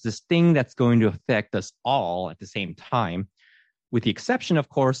as if it's this thing that's going to affect us all at the same time, with the exception, of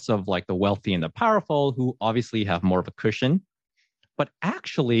course, of like the wealthy and the powerful, who obviously have more of a cushion. But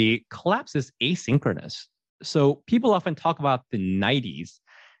actually, collapse is asynchronous. So people often talk about the 90s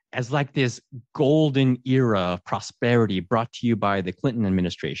as like this golden era of prosperity brought to you by the Clinton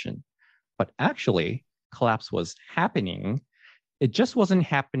administration. But actually, collapse was happening. It just wasn't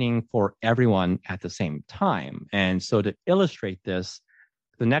happening for everyone at the same time. And so to illustrate this,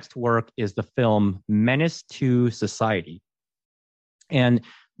 the next work is the film Menace to Society. And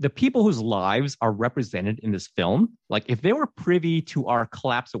the people whose lives are represented in this film, like if they were privy to our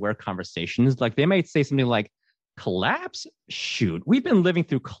collapse-aware conversations, like they might say something like, collapse? Shoot, we've been living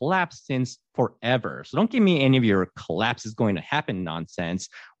through collapse since forever. So don't give me any of your collapse is going to happen nonsense.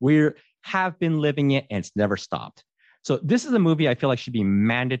 We have been living it and it's never stopped. So this is a movie I feel like should be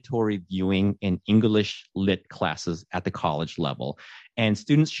mandatory viewing in English lit classes at the college level. And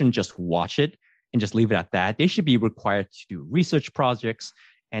students shouldn't just watch it and just leave it at that. They should be required to do research projects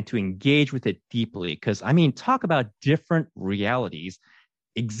and to engage with it deeply. Because, I mean, talk about different realities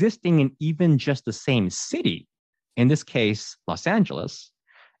existing in even just the same city. In this case, Los Angeles,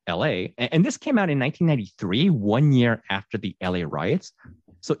 LA. And this came out in 1993, 1 year after the LA riots.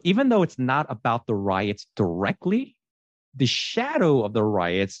 So even though it's not about the riots directly, the shadow of the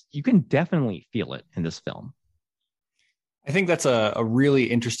riots, you can definitely feel it in this film. I think that's a really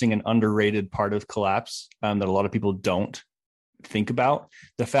interesting and underrated part of collapse that a lot of people don't think about.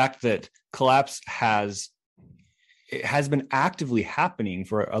 The fact that collapse has been actively happening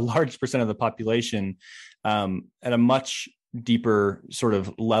for a large percent of the population at a much deeper sort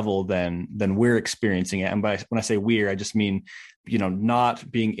of level than we're experiencing it. And when I say we're, I just mean, not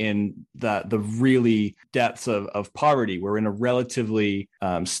being in the really depths of poverty. We're in a relatively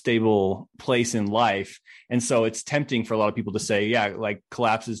stable place in life. And so it's tempting for a lot of people to say, yeah, like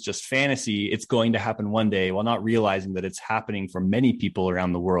collapse is just fantasy. It's going to happen one day, while not realizing that it's happening for many people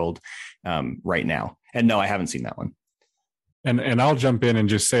around the world right now. And no, I haven't seen that one. And I'll jump in and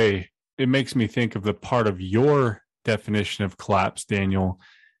just say, it makes me think of the part of your definition of collapse, Daniel,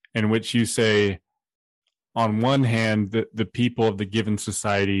 in which you say on one hand, the people of the given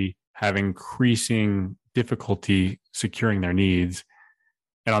society have increasing difficulty securing their needs.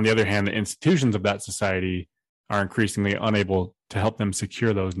 And on the other hand, the institutions of that society are increasingly unable to help them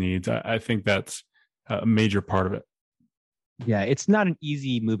secure those needs. I think that's a major part of it. Yeah, it's not an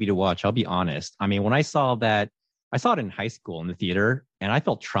easy movie to watch. I'll be honest. I mean, when I saw that, I saw it in high school in the theater, and I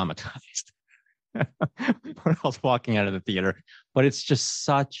felt traumatized when I was walking out of the theater. But it's just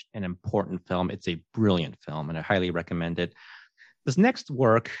such an important film. It's a brilliant film, and I highly recommend it. This next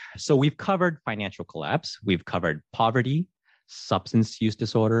work, so we've covered financial collapse, we've covered poverty, substance use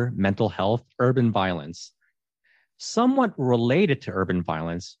disorder, mental health, urban violence. Somewhat related to urban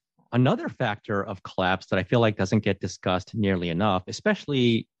violence, another factor of collapse that I feel like doesn't get discussed nearly enough,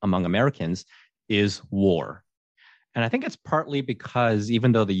 especially among Americans, is war. And I think it's partly because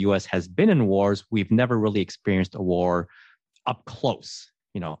even though the US has been in wars, we've never really experienced a war up close,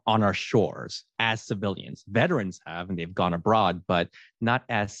 on our shores as civilians. Veterans have, and they've gone abroad, but not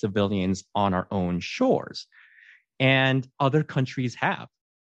as civilians on our own shores. And other countries have.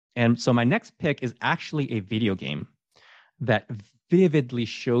 And so my next pick is actually a video game that vividly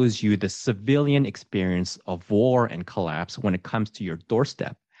shows you the civilian experience of war and collapse when it comes to your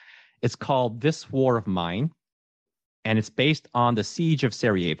doorstep. It's called This War of Mine, and it's based on the siege of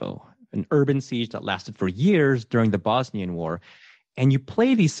Sarajevo, an urban siege that lasted for years during the Bosnian War. And you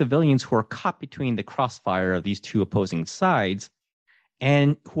play these civilians who are caught between the crossfire of these two opposing sides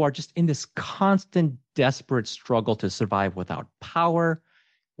and who are just in this constant, desperate struggle to survive without power,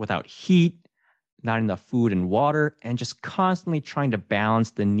 without heat, not enough food and water, and just constantly trying to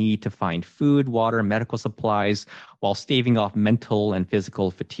balance the need to find food, water, medical supplies while staving off mental and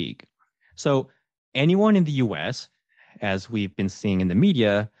physical fatigue. So anyone in the US, as we've been seeing in the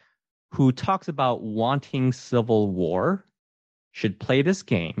media, who talks about wanting civil war should play this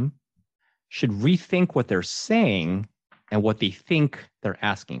game, should rethink what they're saying and what they think they're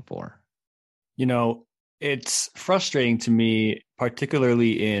asking for. It's frustrating to me,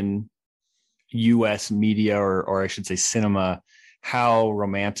 particularly in US media, or I should say cinema, how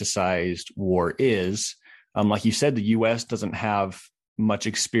romanticized war is. Like you said, the US doesn't have much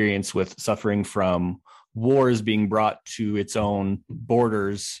experience with suffering from wars being brought to its own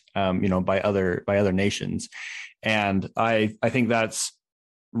borders, by other nations. And I think that's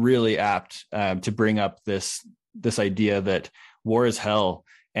really apt to bring up this idea that war is hell,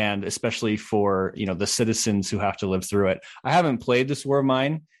 and especially for the citizens who have to live through it. I haven't played This War of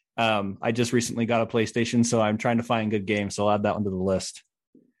Mine. I just recently got a PlayStation, so I'm trying to find good games. So I'll add that one to the list.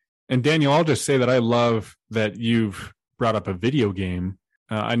 And Daniel, I'll just say that I love that you've brought up a video game.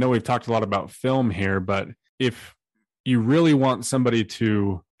 I know we've talked a lot about film here, but if you really want somebody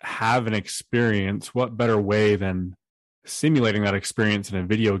to have an experience, what better way than simulating that experience in a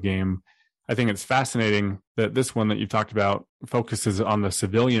video game? I think it's fascinating that this one that you talked about focuses on the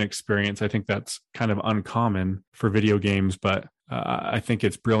civilian experience. I think that's kind of uncommon for video games, but I think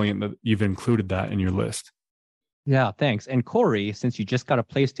it's brilliant that you've included that in your list. Yeah, thanks. And Corey, since you just got a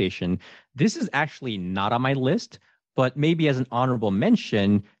PlayStation, this is actually not on my list, but maybe as an honorable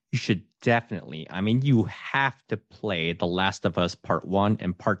mention, you should definitely, you have to play The Last of Us Part 1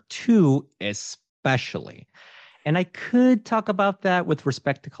 and Part 2 especially. And I could talk about that with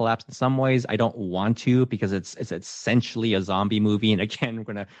respect to collapse in some ways. I don't want to because it's essentially a zombie movie. And again, we're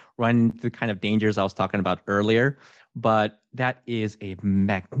going to run the kind of dangers I was talking about earlier. But that is a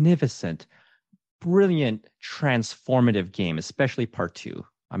magnificent, brilliant, transformative game, especially Part 2.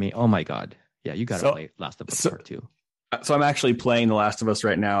 Oh my God. Yeah, you got to play Last of Us Part 2. So I'm actually playing The Last of Us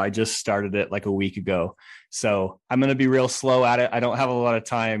right now. I just started it like a week ago. So I'm going to be real slow at it. I don't have a lot of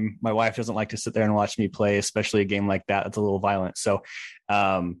time. My wife doesn't like to sit there and watch me play, especially a game like that. It's a little violent. So,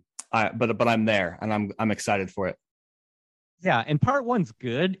 but I'm there and I'm excited for it. Yeah. And Part 1's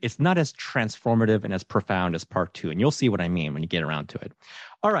good. It's not as transformative and as profound as Part 2. And you'll see what I mean when you get around to it.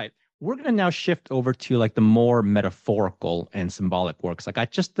 All right. We're going to now shift over to like the more metaphorical and symbolic works. I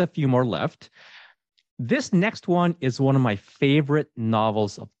got just a few more left. This next one is one of my favorite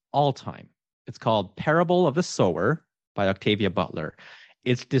novels of all time. It's called Parable of the Sower by Octavia Butler.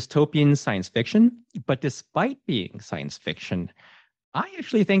 It's dystopian science fiction, but despite being science fiction, I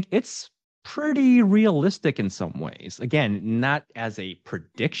actually think it's pretty realistic in some ways. Again, not as a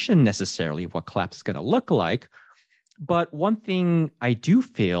prediction necessarily of what collapse is going to look like, but one thing I do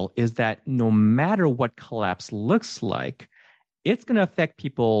feel is that no matter what collapse looks like, it's going to affect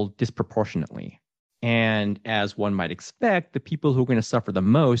people disproportionately. And as one might expect, the people who are going to suffer the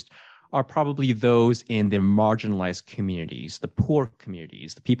most are probably those in the marginalized communities, the poor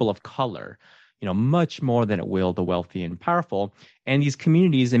communities, the people of color, much more than it will the wealthy and powerful. And these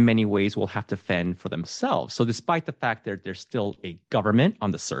communities, in many ways, will have to fend for themselves. So despite the fact that there's still a government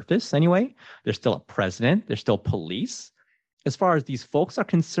on the surface anyway, there's still a president, there's still police. As far as these folks are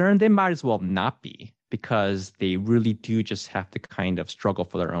concerned, they might as well not be, because they really do just have to kind of struggle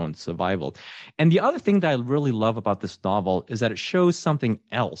for their own survival. And the other thing that I really love about this novel is that it shows something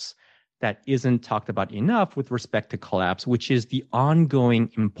else that isn't talked about enough with respect to collapse, which is the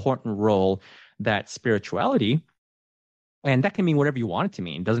ongoing important role that spirituality, and that can mean whatever you want it to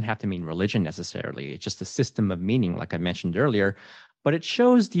mean. It doesn't have to mean religion necessarily. It's just a system of meaning, like I mentioned earlier. But it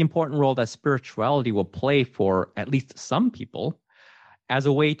shows the important role that spirituality will play for at least some people as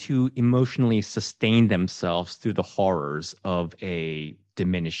a way to emotionally sustain themselves through the horrors of a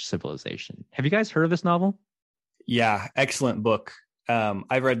diminished civilization. Have you guys heard of this novel? Yeah, excellent book.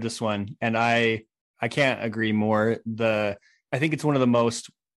 I've read this one, and I can't agree more. I think it's one of the most,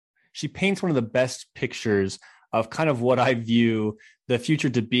 she paints one of the best pictures of kind of what I view the future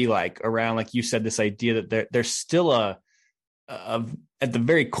to be like around, like you said, this idea that there's still at the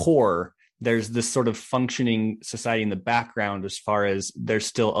very core, there's this sort of functioning society in the background, as far as there's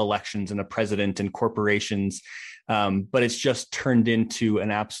still elections and a president and corporations. But it's just turned into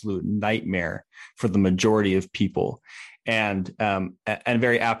an absolute nightmare for the majority of people. And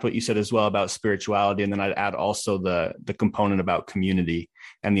very apt what you said as well about spirituality. And then I'd add also the component about community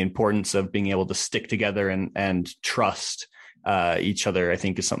and the importance of being able to stick together and trust each other, I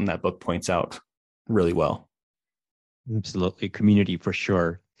think is something that book points out really well. Absolutely. Community for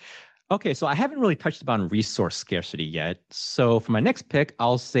sure. Okay, so I haven't really touched upon resource scarcity yet. So for my next pick,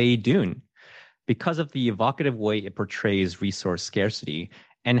 I'll say Dune, because of the evocative way it portrays resource scarcity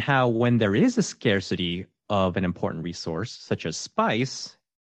and how when there is a scarcity of an important resource, such as spice,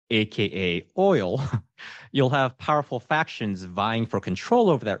 aka oil, you'll have powerful factions vying for control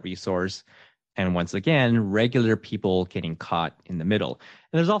over that resource. And once again, regular people getting caught in the middle.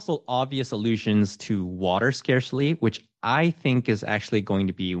 And there's also obvious allusions to water scarcity, which I think is actually going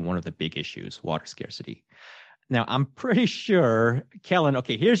to be one of the big issues, water scarcity. Now, I'm pretty sure, Kellen,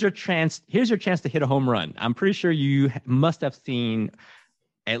 okay, here's your chance to hit a home run. I'm pretty sure you must have seen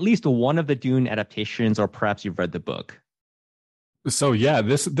at least one of the Dune adaptations, or perhaps you've read the book. So yeah,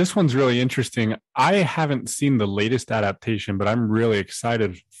 this one's really interesting. I haven't seen the latest adaptation, but I'm really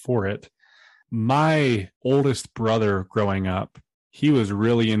excited for it. My oldest brother growing up, he was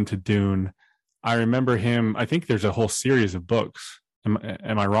really into Dune. I remember him, I think there's a whole series of books. Am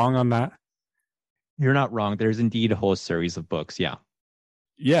I wrong on that? You're not wrong. There's indeed a whole series of books, yeah.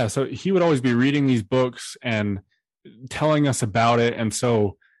 Yeah, so he would always be reading these books and telling us about it. And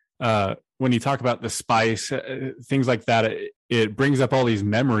so when you talk about the spice, things like that, it brings up all these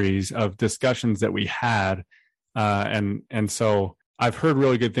memories of discussions that we had. And so I've heard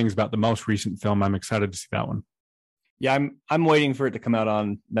really good things about the most recent film. I'm excited to see that one. Yeah, I'm waiting for it to come out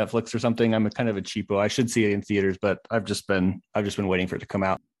on Netflix or something. I'm a kind of a cheapo. I should see it in theaters, but I've just been waiting for it to come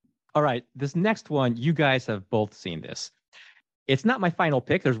out. All right, this next one, you guys have both seen this. It's not my final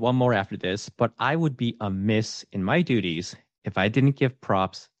pick. There's one more after this, but I would be amiss in my duties if I didn't give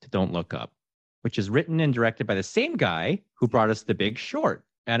props to Don't Look Up, which is written and directed by the same guy who brought us The Big Short,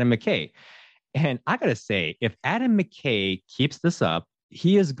 Adam McKay. And I got to say, if Adam McKay keeps this up,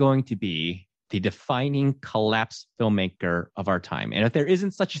 he is going to be the defining collapse filmmaker of our time. And if there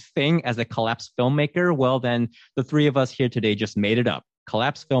isn't such a thing as a collapse filmmaker, well, then the three of us here today just made it up.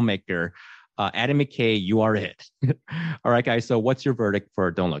 Collapse filmmaker, Adam McKay, you are it. All right, guys. So what's your verdict for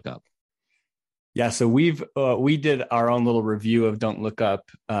Don't Look Up? Yeah, so we did our own little review of Don't Look Up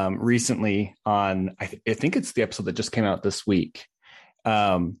recently on, I think it's the episode that just came out this week.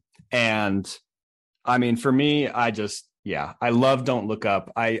 And I mean, for me, I love Don't Look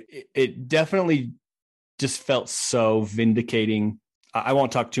Up. It definitely just felt so vindicating. I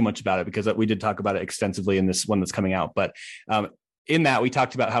won't talk too much about it because we did talk about it extensively in this one that's coming out. But in that, we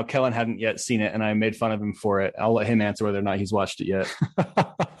talked about how Kellen hadn't yet seen it, and I made fun of him for it. I'll let him answer whether or not he's watched it yet.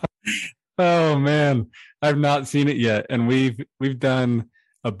 Oh man, I've not seen it yet, and we've done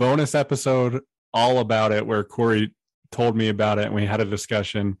a bonus episode all about it where Corey told me about it, and we had a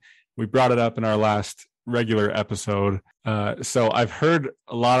discussion. We brought it up in our last regular episode, so I've heard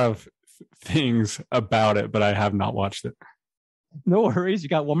a lot of things about it, but I have not watched it. No worries. You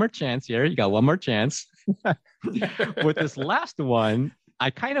got one more chance here. You got one more chance. With this last one, I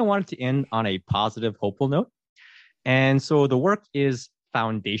kind of wanted to end on a positive, hopeful note. And so the work is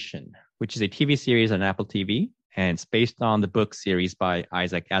Foundation, which is a TV series on Apple TV, and it's based on the book series by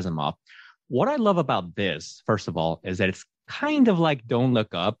Isaac Asimov. What I love about this, first of all, is that it's kind of like Don't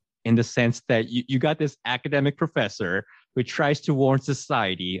Look Up in the sense that you got this academic professor who tries to warn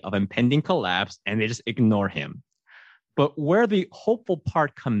society of impending collapse, and they just ignore him. But where the hopeful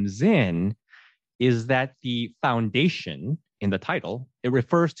part comes in is that the foundation in the title, it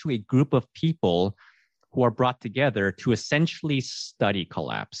refers to a group of people who are brought together to essentially study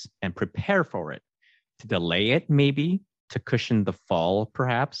collapse and prepare for it, to delay it maybe, to cushion the fall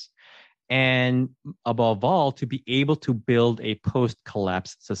perhaps, and above all, to be able to build a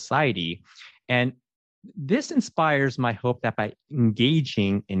post-collapse society. And this inspires my hope that by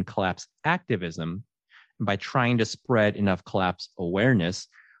engaging in collapse activism, by trying to spread enough collapse awareness,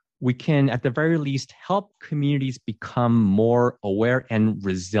 we can, at the very least, help communities become more aware and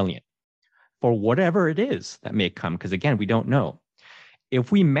resilient for whatever it is that may come. Because again, we don't know.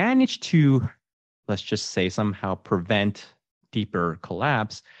 If we manage to, let's just say, somehow prevent deeper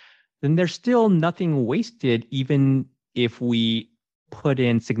collapse, then there's still nothing wasted, even if we put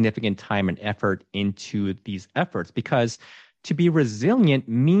in significant time and effort into these efforts. Because to be resilient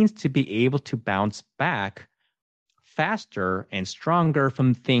means to be able to bounce back faster and stronger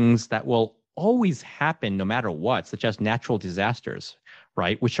from things that will always happen no matter what, such as natural disasters,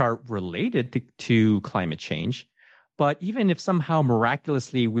 right, which are related to climate change. But even if somehow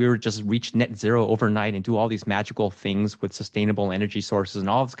miraculously we were just reach net zero overnight and do all these magical things with sustainable energy sources and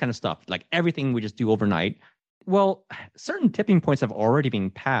all this kind of stuff, like everything we just do overnight, well, certain tipping points have already been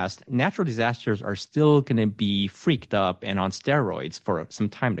passed. Natural disasters are still going to be freaked up and on steroids for some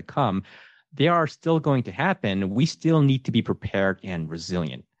time to come. They are still going to happen. We still need to be prepared and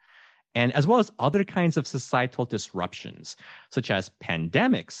resilient. And as well as other kinds of societal disruptions, such as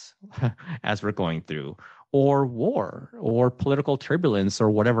pandemics, as we're going through, or war, or political turbulence, or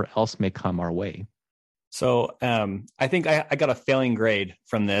whatever else may come our way. So I think I got a failing grade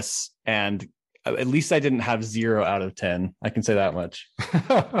from this, and at least I didn't have 0 out of 10. I can say that much.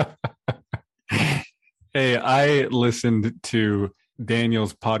 Hey, I listened to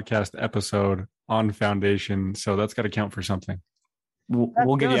Daniel's podcast episode on Foundation, so that's got to count for something.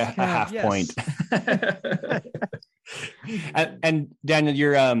 We'll give you a half point. and Daniel,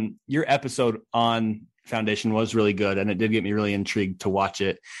 your episode on Foundation was really good, and it did get me really intrigued to watch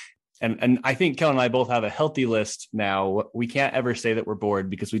it. And I think Kellen and I both have a healthy list now. We can't ever say that we're bored,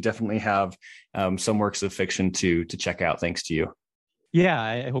 because we definitely have some works of fiction to check out, thanks to you. Yeah,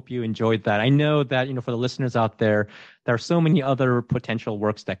 I hope you enjoyed that. I know that, for the listeners out there, there are so many other potential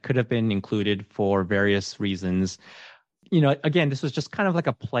works that could have been included for various reasons. Again, this was just kind of like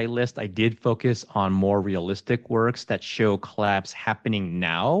a playlist. I did focus on more realistic works that show collapse happening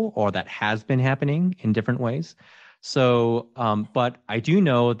now, or that has been happening in different ways. So, but I do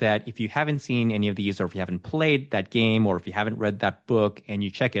know that if you haven't seen any of these, or if you haven't played that game, or if you haven't read that book and you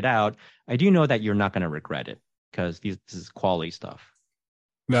check it out, I do know that you're not going to regret it, because this is quality stuff.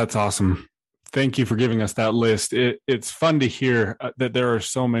 That's awesome. Thank you for giving us that list. It's fun to hear that there are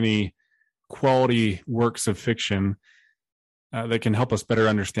so many quality works of fiction that can help us better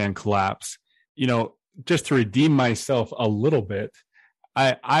understand collapse. Just to redeem myself a little bit,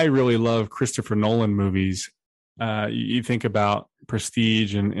 I really love Christopher Nolan movies. You think about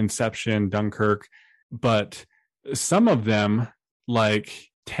Prestige and Inception, Dunkirk, but some of them, like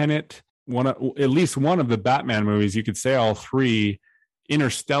Tenet, at least one of the Batman movies, you could say all three,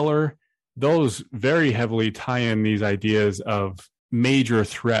 Interstellar, those very heavily tie in these ideas of major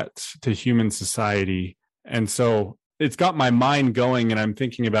threats to human society. And so it's got my mind going, and I'm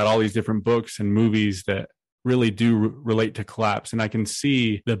thinking about all these different books and movies that really do relate to collapse. And I can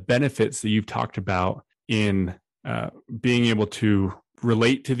see the benefits that you've talked about in being able to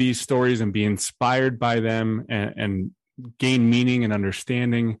relate to these stories and be inspired by them and gain meaning and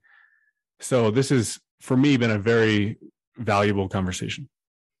understanding. So this has, for me, been a very valuable conversation.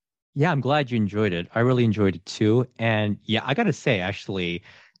 Yeah, I'm glad you enjoyed it. I really enjoyed it too. And yeah, I got to say, actually,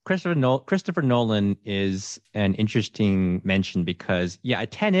 Christopher Nolan is an interesting mention, because, yeah,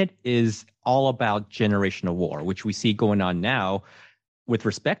 Tenet is all about generational war, which we see going on now with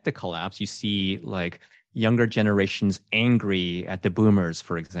respect to collapse. You see, like, younger generations angry at the boomers,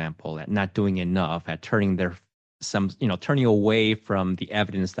 for example, at not doing enough, at turning away from the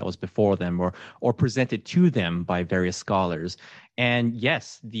evidence that was before them or presented to them by various scholars. And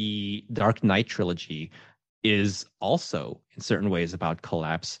yes, the Dark Knight trilogy is also in certain ways about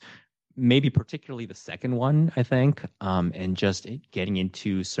collapse, maybe particularly the second one, I think, and just getting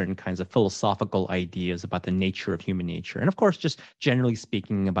into certain kinds of philosophical ideas about the nature of human nature. And of course, just generally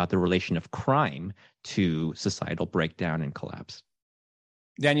speaking about the relation of crime to societal breakdown and collapse.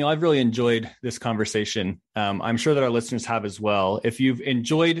 Daniel, I've really enjoyed this conversation. I'm sure that our listeners have as well. If you've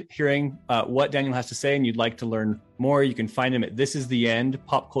enjoyed hearing what Daniel has to say and you'd like to learn more, you can find him at This Is the End,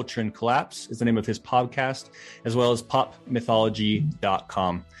 Pop Culture and Collapse is the name of his podcast, as well as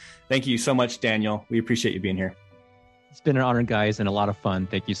popmythology.com. Thank you so much, Daniel. We appreciate you being here. It's been an honor, guys, and a lot of fun.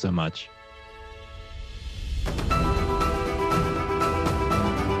 Thank you so much.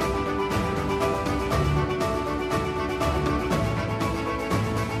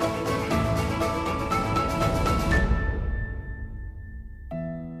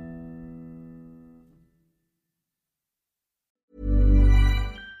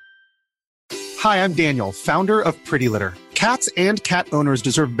 Hi, I'm Daniel, founder of Pretty Litter. Cats and cat owners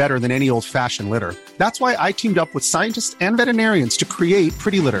deserve better than any old-fashioned litter. That's why I teamed up with scientists and veterinarians to create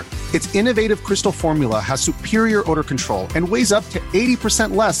Pretty Litter. Its innovative crystal formula has superior odor control and weighs up to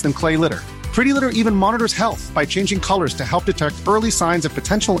 80% less than clay litter. Pretty Litter even monitors health by changing colors to help detect early signs of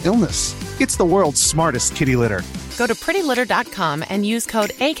potential illness. It's the world's smartest kitty litter. Go to prettylitter.com and use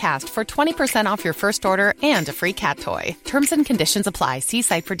code ACAST for 20% off your first order and a free cat toy. Terms and conditions apply. See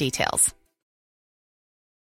site for details.